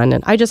I'm gone,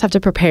 and I just have to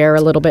prepare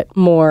a little bit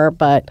more.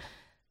 But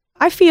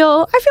I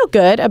feel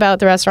good about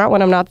the restaurant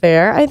when I'm not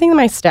there. I think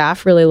my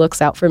staff really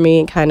looks out for me,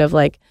 and kind of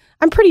like,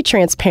 I'm pretty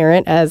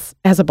transparent as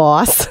a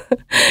boss,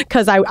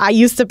 because I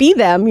used to be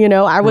them.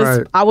 I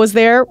was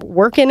there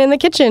working in the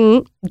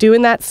kitchen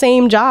doing that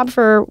same job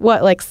for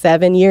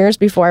 7 years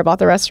before I bought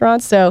the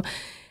restaurant. So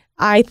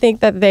I think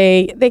that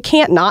they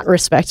can't not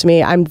respect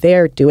me. I'm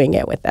there doing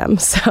it with them.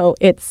 So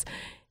it's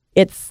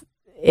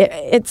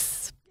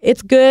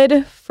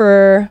good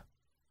for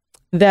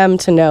them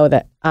to know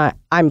that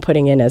I'm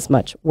putting in as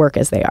much work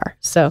as they are.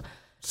 So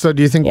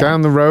do you think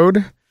down the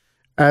road,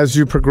 as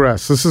you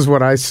progress, this is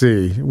what I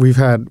see. We've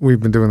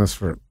been doing this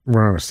we're on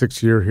our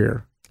 6th year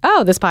here.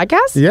 Oh, this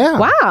podcast? Yeah.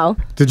 Wow.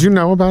 Did you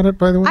know about it,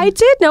 by the way? I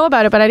did know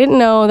about it, but I didn't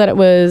know that it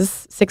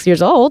was 6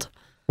 years old.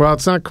 Well,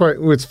 it's not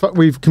quite.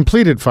 We've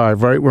completed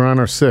 5, right? We're on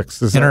our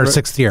 6th. In our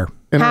 6th year.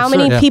 How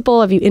many people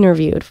have you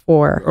interviewed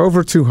for?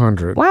 Over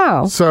 200.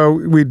 Wow. So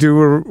we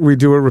do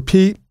a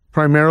repeat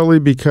primarily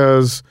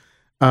because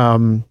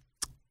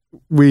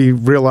we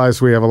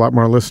realize we have a lot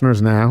more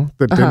listeners now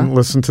that didn't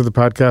listen to the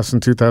podcast in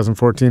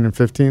 2014 and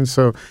 15.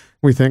 So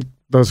we think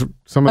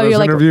some of those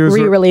interviews.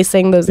 Like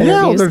re-releasing those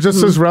interviews? Yeah, they're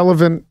just as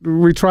relevant.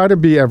 We try to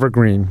be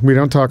evergreen. We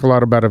don't talk a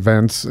lot about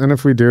events, and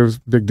if we do, it's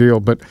a big deal.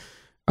 But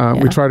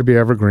we try to be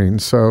evergreen.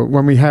 So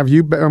when we have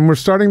you, and we're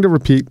starting to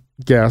repeat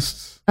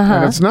guests,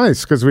 and it's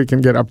nice because we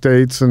can get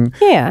updates and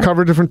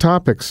cover different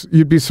topics.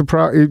 You'd be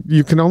surprised.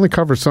 You can only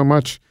cover so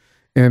much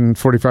in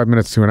 45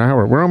 minutes to an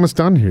hour. We're almost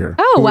done here.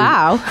 Oh,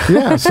 wow.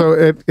 Yeah, so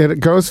it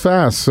goes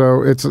fast.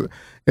 So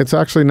it's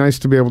actually nice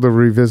to be able to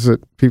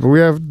revisit people.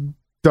 We have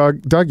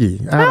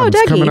Dougie Adams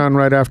coming on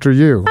right after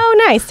you.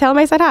 Oh, nice. Tell him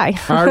I said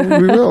hi.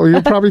 We will.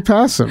 You'll probably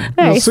pass him.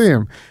 Nice. You'll see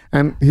him.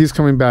 And he's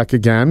coming back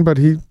again, but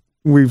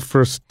we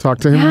first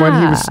talked to him when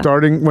he was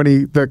starting,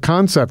 the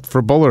concept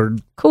for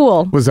Bullard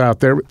was out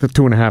there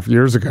 2.5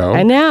 years ago.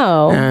 I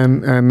know.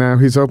 And now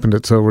he's opened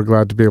it, so we're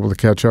glad to be able to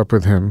catch up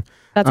with him.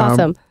 That's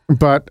awesome.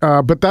 But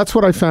that's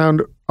what I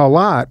found a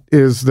lot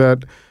is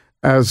that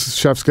as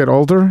chefs get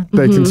older,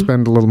 they can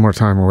spend a little more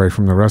time away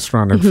from the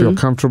restaurant and feel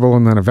comfortable,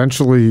 and then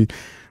eventually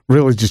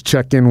really just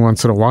check in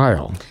once in a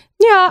while.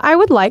 Yeah, I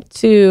would like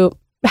to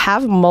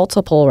have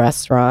multiple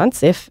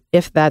restaurants if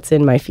that's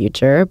in my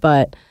future,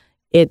 but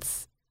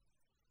it's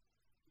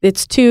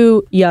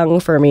too young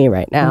for me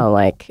right now.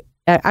 Like,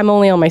 I'm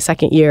only on my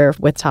 2nd year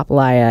with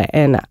Tapalaya,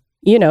 and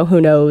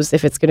who knows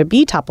if it's going to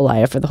be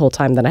Tapalaya for the whole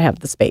time that I have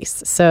the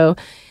space. So,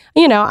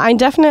 I'm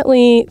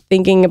definitely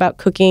thinking about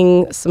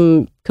cooking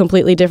some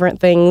completely different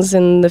things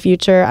in the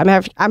future.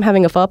 I'm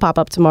having a pho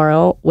pop-up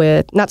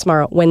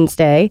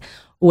Wednesday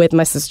with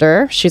my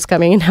sister. She's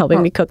coming and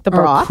helping me cook the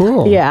broth. Oh,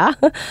 cool. Yeah.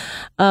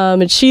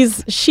 And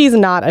she's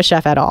not a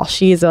chef at all.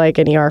 She's like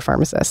an ER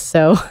pharmacist.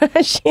 So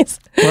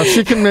Well,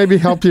 she can maybe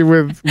help you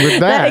with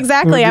that.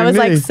 Exactly. I was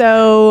like,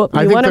 so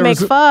you want to make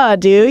pho,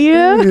 do you?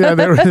 Yeah,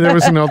 there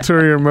was an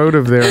ulterior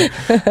motive there.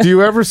 Do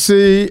you ever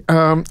see,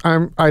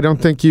 I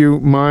don't think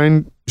you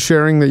mind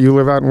sharing that you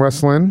live out in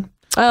West Lynn?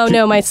 Oh,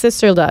 no, my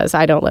sister does.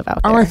 I don't live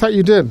out there. Oh, I thought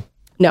you did.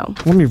 No.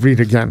 Let me read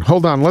again.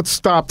 Hold on. Let's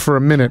stop for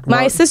a minute.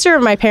 My sister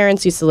and my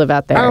parents used to live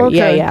out there. Oh,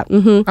 okay. Yeah.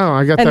 Mm-hmm. Oh,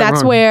 I got that And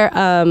that's wrong.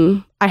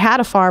 where I had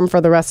a farm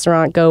for the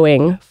restaurant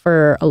going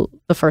for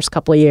the first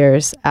couple of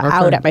years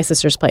out at my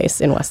sister's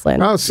place in West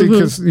Lynn. Oh, see,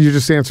 because you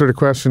just answered a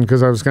question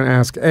because I was going to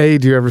ask, A,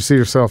 do you ever see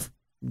yourself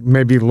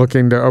maybe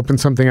looking to open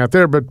something out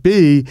there, but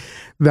B,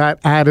 that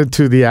added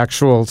to the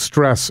actual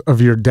stress of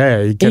your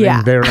day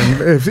getting there,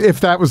 and if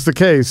that was the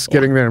case,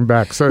 getting there and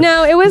back. So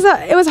no, it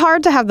was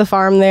hard to have the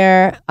farm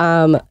there.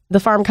 The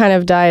farm kind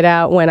of died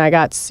out when I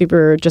got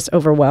super just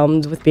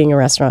overwhelmed with being a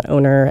restaurant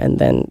owner, and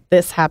then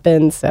this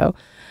happened. So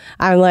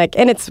I'm like,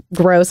 and it's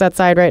gross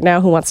outside right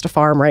now. Who wants to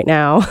farm right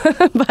now?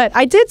 But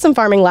I did some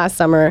farming last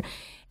summer,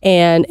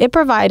 and it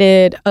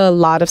provided a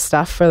lot of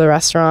stuff for the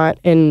restaurant,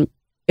 and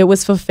it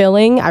was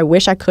fulfilling. I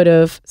wish I could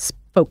have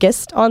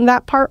focused on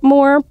that part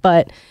more,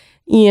 but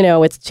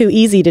it's too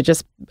easy to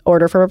just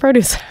order from a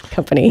produce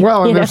company.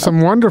 Well, and there's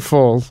some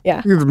wonderful,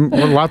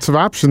 lots of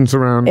options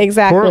around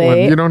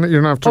Portland. You don't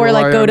have to or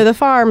like go to the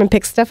farm and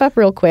pick stuff up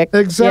real quick.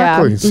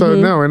 Exactly. So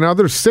no, in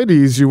other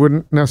cities you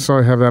wouldn't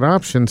necessarily have that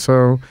option.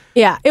 So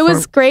yeah, it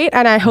was great,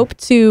 and I hope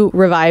to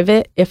revive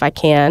it if I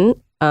can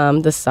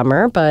this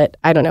summer. But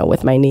I don't know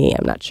with my knee.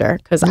 I'm not sure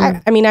because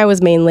I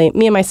was mainly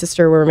me and my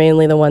sister were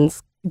mainly the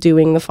ones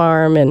doing the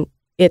farm, and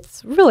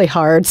it's really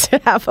hard to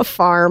have a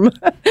farm.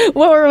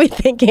 What were we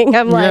thinking?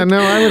 I'm like, I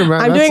would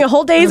imagine. I'm doing a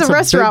whole days of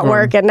restaurant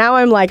work, and now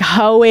I'm like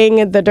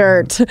hoeing the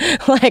dirt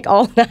like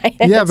all night.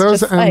 Yeah,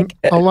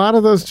 a lot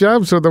of those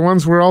jobs are the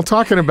ones we're all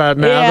talking about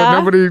now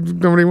that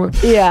nobody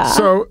wants. Yeah.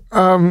 So,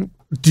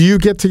 do you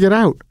get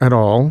out at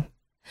all?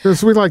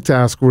 Because we like to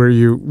ask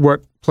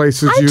what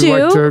places like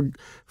to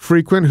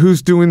frequent.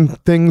 Who's doing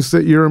things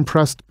that you're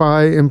impressed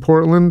by in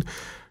Portland?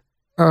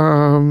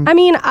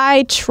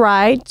 I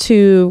try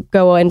to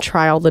go and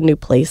try all the new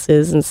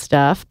places and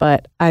stuff,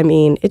 but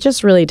it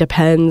just really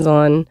depends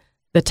on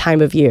the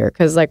time of year.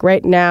 Because like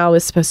right now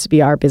is supposed to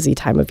be our busy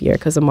time of year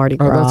because of Mardi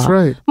Gras. Oh, that's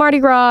right. Mardi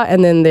Gras,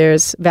 and then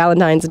there's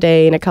Valentine's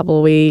Day in a couple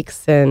of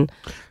weeks, and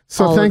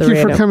so thank you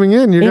for coming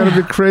in. You got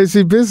to be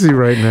crazy busy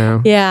right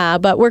now. Yeah,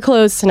 but we're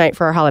closed tonight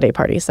for our holiday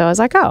party. So I was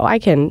like,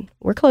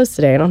 we're closed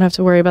today. I don't have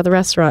to worry about the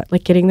restaurant,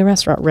 like getting the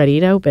restaurant ready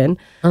to open.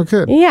 Oh,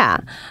 good. Yeah.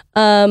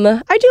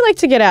 I do like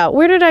to get out.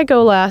 Where did I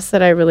go last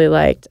that I really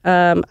liked?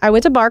 I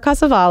went to Bar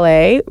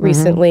Casavale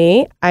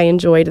recently. I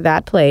enjoyed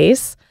that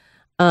place.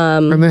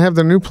 And they have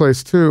their new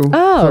place too.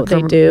 Oh,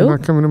 they do?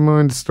 Not coming to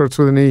mind. It starts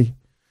with an E.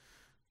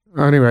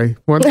 Anyway,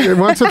 once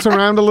it's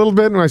around a little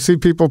bit and I see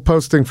people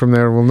posting from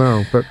there, we'll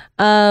know. But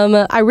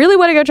I really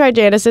want to go try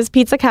Janice's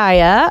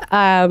Pizzacaya.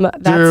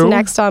 That's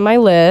next on my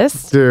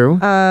list. I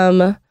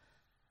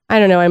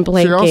don't know. I'm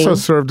blanking. She also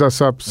served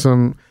us up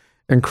some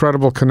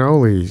incredible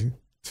cannoli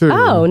too.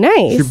 Oh,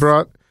 nice.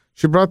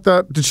 She brought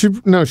that. Did she?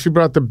 No, she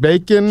brought the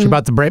bacon. She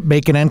brought the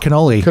bacon and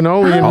cannoli.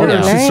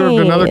 And she served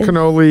another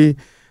cannoli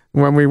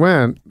when we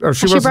went. Or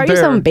she wasn't brought there.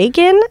 You some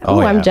bacon? Oh,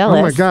 yeah. I'm jealous.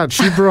 Oh my God,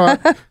 she brought.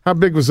 How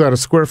big was that? A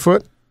square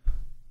foot?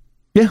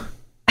 Yeah.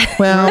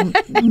 Well,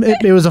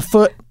 it was a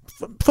foot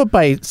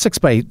by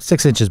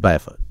 6 inches by a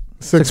foot.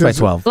 6 by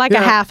 12. Like a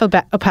half a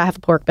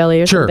pork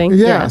belly or something.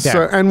 Yeah.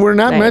 So, and we're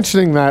not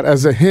mentioning that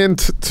as a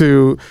hint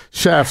to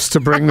chefs to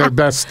bring their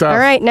best stuff. All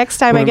right. Next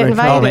time I get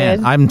invited. Oh,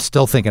 man. I'm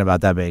still thinking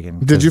about that bacon.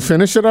 Did you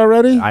finish it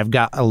already? I've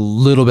got a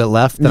little bit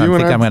left that I'm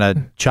going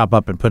to chop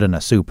up and put in a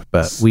soup.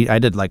 But I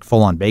did like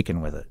full on bacon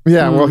with it.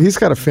 Yeah. Well, he's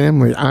got a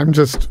family. I'm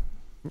just...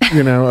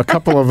 a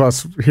couple of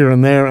us here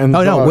and there. And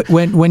no!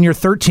 When your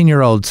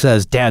 13-year-old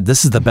says, "Dad,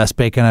 this is the best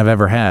bacon I've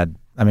ever had,"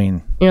 I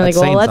mean, you're like,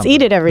 "Well, let's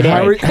eat it every day."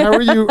 How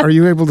are you? Are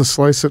you able to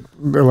slice it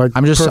like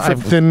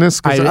perfect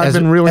thinness? Because I've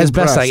been really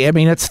impressed. Best I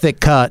mean, it's thick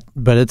cut,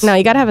 but it's no.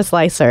 You got to have a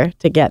slicer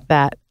to get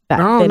that.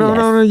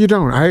 No, you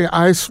don't.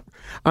 I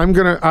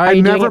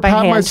never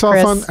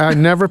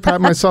pat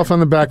myself on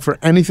the back for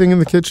anything in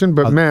the kitchen,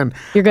 but man,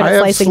 I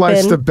have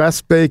sliced the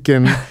best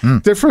bacon.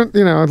 Different,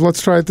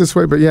 let's try it this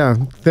way, but yeah,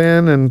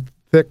 thin and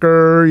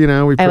thicker,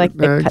 we put I like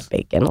thick cut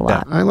bacon a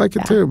lot. Yeah, I like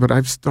it too, but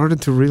I've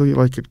started to really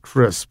like it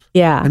crisp.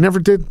 Yeah. I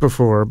never did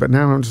before, but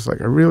now I'm just like,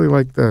 I really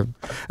like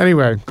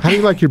Anyway, how do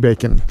you like your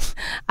bacon?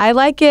 I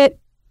like it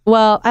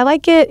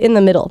in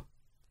the middle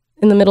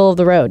of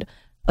the road.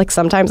 Like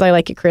sometimes I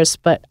like it crisp,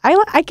 but I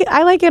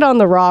like it on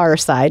the rawer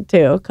side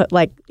too.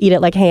 Like eat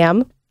it like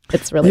ham.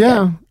 It's really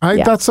good.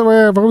 That's the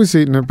way I've always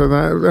eaten it, but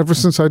ever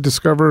since I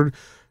discovered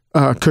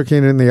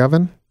cooking in the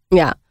oven.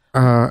 Yeah.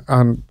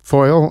 On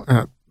foil,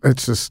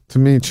 it's just, to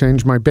me,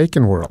 changed my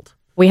bacon world.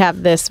 We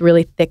have this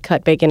really thick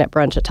cut bacon at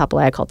brunch at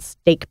Tapalaya called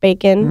steak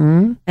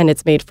bacon, and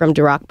it's made from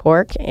Duroc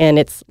pork, and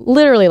it's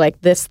literally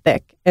like this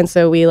thick. And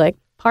so we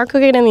par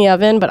cook it in the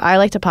oven, but I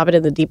like to pop it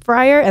in the deep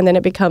fryer, and then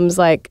it becomes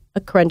like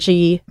a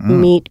crunchy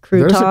meat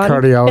crouton. There's a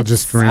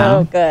cardiologist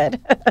dream.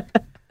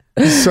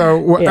 So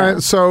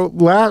good. So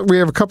we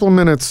have a couple of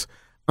minutes.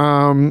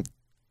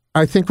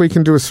 I think we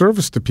can do a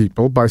service to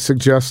people by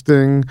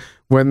suggesting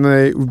when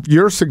they go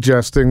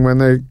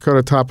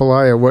to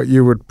Tapalaya, what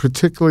you would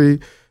particularly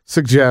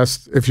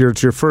suggest if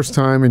it's your first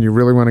time and you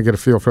really want to get a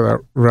feel for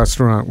that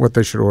restaurant, what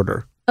they should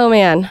order. Oh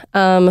man,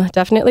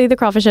 definitely the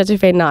crawfish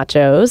etouffee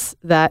nachos.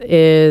 That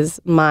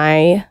is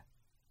my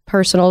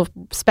personal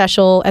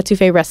special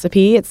etouffee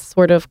recipe. It's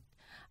sort of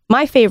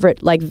my favorite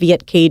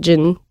Viet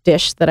Cajun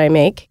dish that I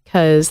make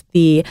because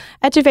the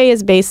etouffee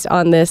is based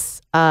on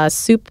this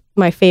soup.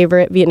 My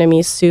favorite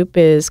Vietnamese soup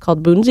is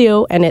called bún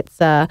riêu, and it's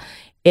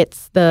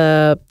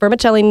the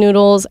vermicelli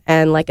noodles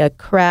and like a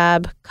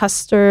crab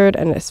custard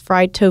and it's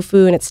fried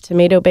tofu and it's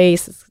tomato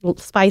based.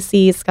 It's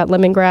spicy. It's got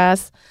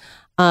lemongrass.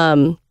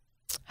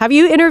 Have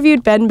you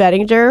interviewed Ben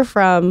Bettinger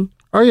from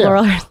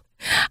Laurel?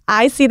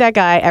 I see that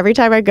guy every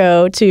time I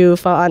go to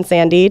Pho on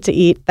Sandy to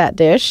eat that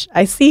dish.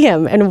 I see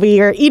him, and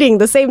we are eating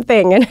the same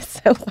thing, and it's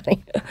so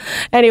funny.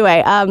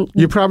 Anyway,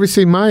 you probably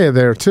see Maya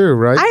there too,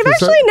 right? I've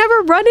actually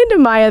never run into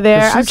Maya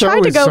there. I've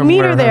tried to go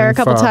meet her there a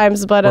couple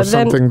times, but or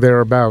something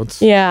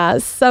thereabouts. Yeah,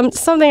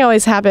 something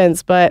always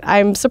happens, but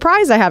I'm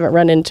surprised I haven't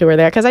run into her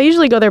there because I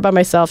usually go there by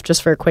myself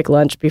just for a quick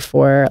lunch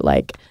before,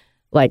 like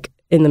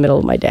in the middle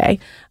of my day.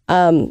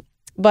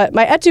 But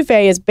my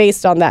etouffee is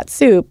based on that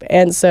soup,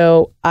 and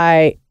so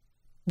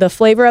the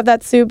flavor of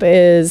that soup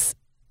is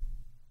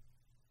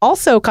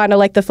also kind of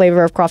like the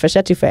flavor of crawfish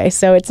etouffee.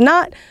 So it's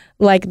not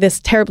like this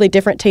terribly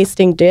different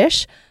tasting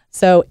dish.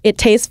 So it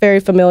tastes very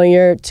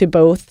familiar to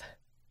both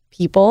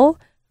people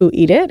who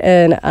eat it.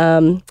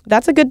 And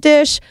that's a good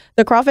dish.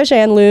 The crawfish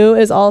Anh Luu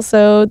is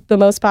also the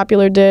most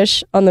popular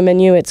dish on the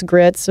menu. It's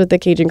grits with the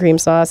Cajun cream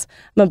sauce.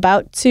 I'm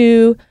about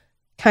to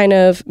kind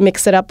of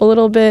mix it up a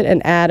little bit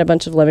and add a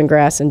bunch of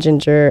lemongrass and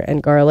ginger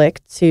and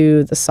garlic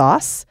to the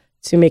sauce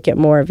to make it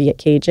more Viet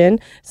Cajun.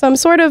 So I'm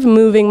sort of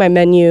moving my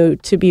menu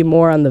to be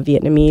more on the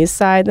Vietnamese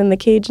side than the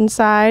Cajun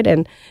side.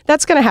 And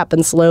that's going to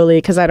happen slowly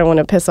because I don't want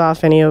to piss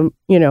off any of,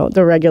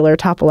 the regular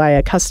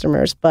Tapalaya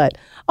customers. But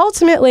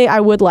ultimately, I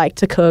would like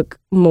to cook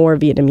more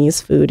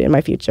Vietnamese food in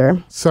my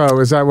future. So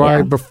is that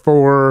why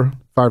before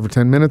 5 or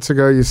 10 minutes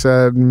ago you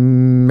said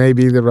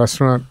maybe the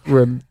restaurant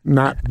would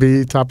not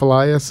be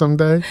Tapalaya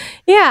someday?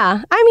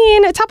 Yeah. I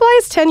mean, Tapalaya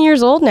is 10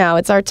 years old now.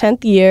 It's our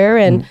 10th year.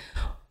 And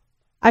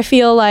I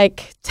feel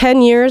like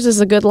 10 years is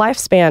a good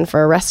lifespan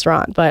for a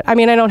restaurant, but I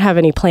mean, I don't have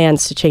any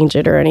plans to change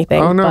it or anything.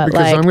 Oh, no,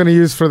 because I'm going to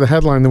use for the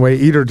headline the way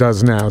Eater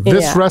does now.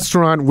 This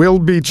restaurant will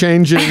be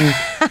changing.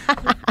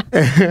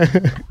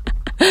 Have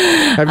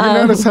you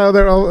noticed how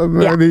they're all,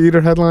 the Eater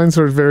headlines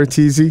are very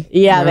teasy?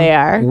 Yeah, they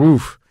are.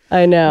 Oof.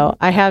 I know.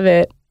 I have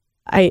it.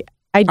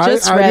 I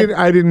read.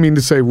 I didn't mean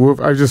to say woof.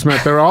 I just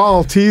meant they're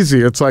all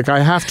teasy. It's like I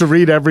have to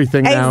read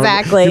everything now.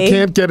 Exactly. You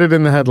can't get it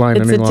in the headline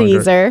any longer.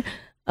 It's a teaser.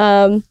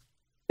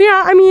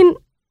 Yeah, I mean,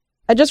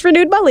 I just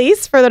renewed my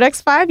lease for the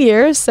next 5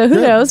 years, so who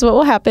knows what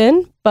will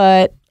happen.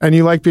 But and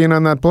you like being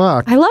on that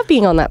block. I love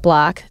being on that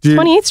block.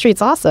 28th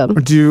Street's awesome.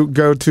 Do you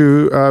go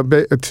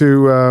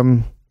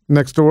to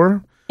next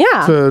door?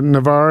 Yeah. To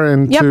Navarre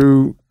and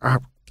to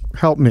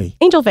help me.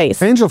 Angel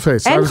Face. Angel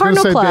Face. And I was going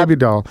to say Club. Baby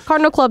Doll.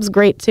 Cardinal Club's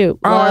great too.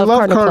 Oh, I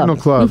love Cardinal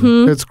Club.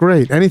 Mm-hmm. It's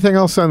great. Anything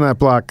else on that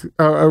block?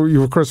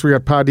 Of course, we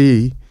got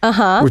Paddy.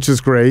 Which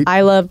is great.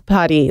 I love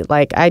Paddy.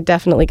 Like, I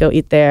definitely go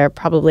eat there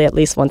probably at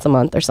least once a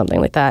month or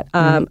something like that.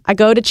 I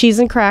go to Cheese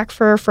and Crack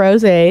for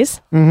frosés.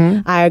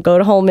 I go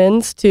to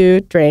Holman's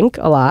to drink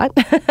a lot.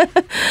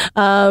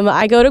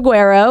 I go to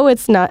Guero.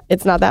 It's not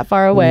that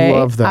far away.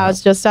 Love that. I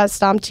was just at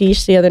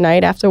Stomtiche the other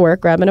night after work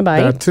grabbing a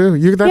bite. That too.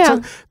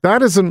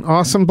 That is an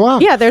awesome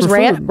block. Yeah, there's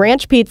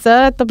ranch pizza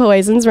at the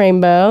Poison's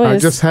Rainbow. I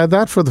just had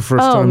that for the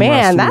first time. Oh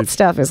man, last that week.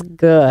 Stuff is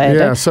good.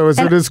 Yeah. So is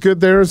it as good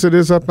there as it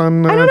is up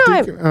on? I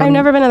don't know. I've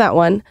never been to that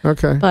one.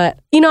 Okay. But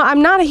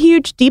I'm not a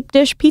huge deep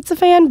dish pizza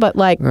fan, but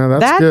like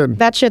that's good.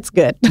 That shit's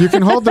good. You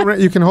can hold the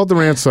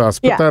ranch sauce.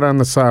 Put that on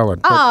the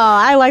salad. Oh,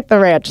 I like the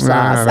ranch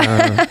sauce.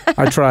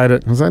 I tried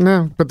it. I was like,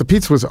 no, but the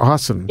pizza was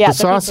awesome. Yeah, the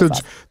sausage,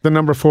 the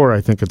number 4,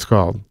 I think it's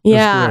called.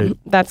 Yeah,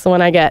 that's the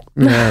one I get.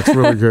 Yeah, it's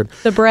really good.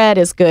 The bread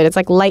is good. It's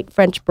like light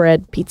French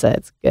bread pizza.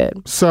 It's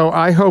good. So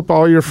I hope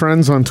all your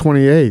friends on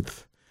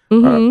 28th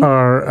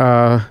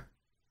are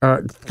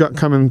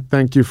come and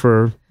thank you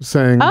for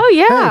saying, oh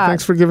yeah, hey,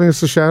 thanks for giving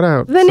us a shout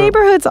out. The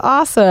neighborhood's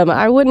awesome.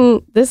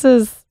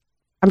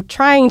 I'm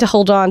trying to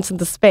hold on to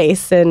the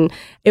space, and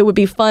it would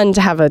be fun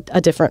to have a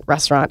different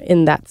restaurant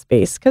in that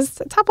space because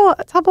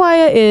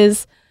Tapalaya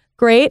is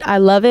great. I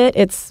love it.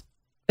 It's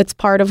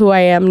part of who I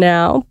am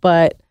now,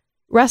 but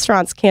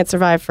restaurants can't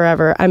survive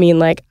forever. I mean,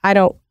 like, I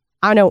don't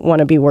want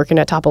to be working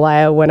at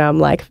Tapalaya when I'm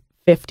like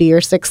 50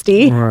 or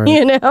 60,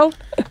 right.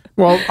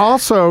 Well,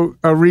 also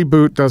a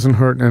reboot doesn't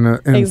hurt in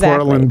exactly.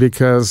 Portland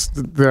because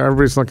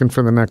everybody's looking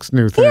for the next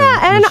new thing.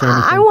 Yeah, and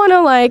I want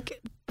to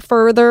like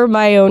further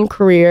my own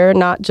career,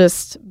 not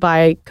just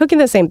by cooking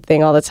the same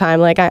thing all the time.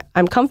 Like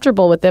I'm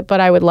comfortable with it,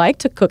 but I would like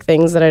to cook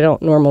things that I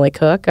don't normally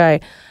cook. I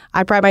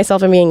pride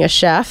myself in being a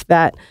chef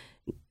that,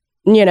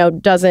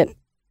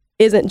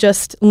 isn't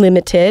just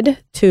limited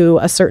to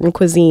a certain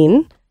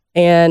cuisine.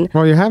 And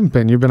well, you haven't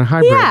been. You've been a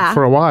hybrid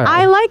for a while.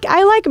 I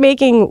like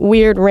making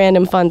weird,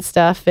 random, fun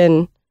stuff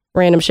and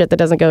random shit that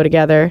doesn't go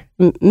together.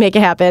 Make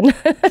it happen.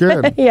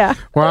 Good. Yeah.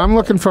 Well, I'm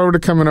looking forward to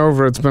coming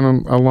over. It's been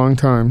a long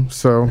time,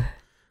 so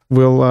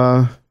we'll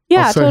I'll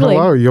say totally.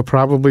 Hello. You'll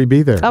probably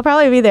be there. I'll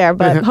probably be there,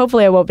 but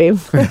hopefully I won't be.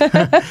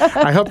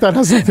 I hope that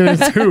has nothing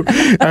to do.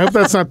 I hope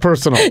that's not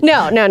personal.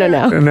 No.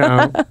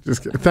 No.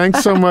 Just kidding.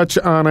 Thanks so much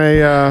on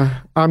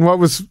what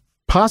was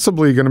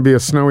possibly going to be a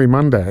snowy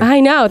Monday.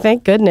 I know,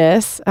 thank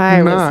goodness.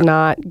 I was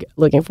not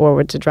looking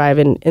forward to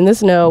driving in the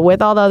snow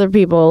with all the other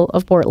people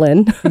of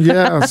Portland.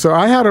 Yeah, so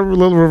I had a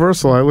little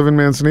reversal. I live in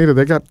Manzanita.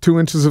 They got 2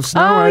 inches of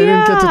snow. I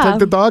didn't get to take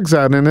the dogs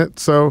out in it,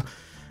 so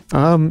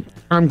I'm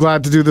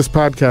glad to do this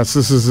podcast.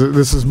 This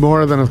is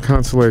more than a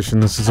consolation.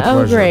 This is a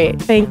pleasure. Oh,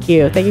 great. Thank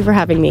you. Thank you for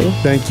having me.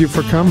 Thank you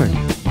for coming.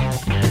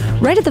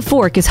 Right at the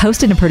Fork is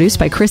hosted and produced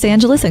by Chris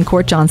Angeles and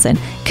Court Johnson.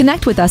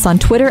 Connect with us on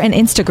Twitter and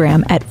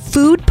Instagram at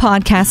Food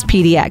Podcast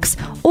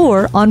PDX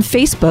or on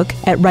Facebook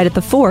at Right at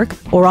the Fork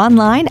or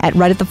online at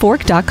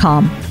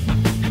rightatthefork.com.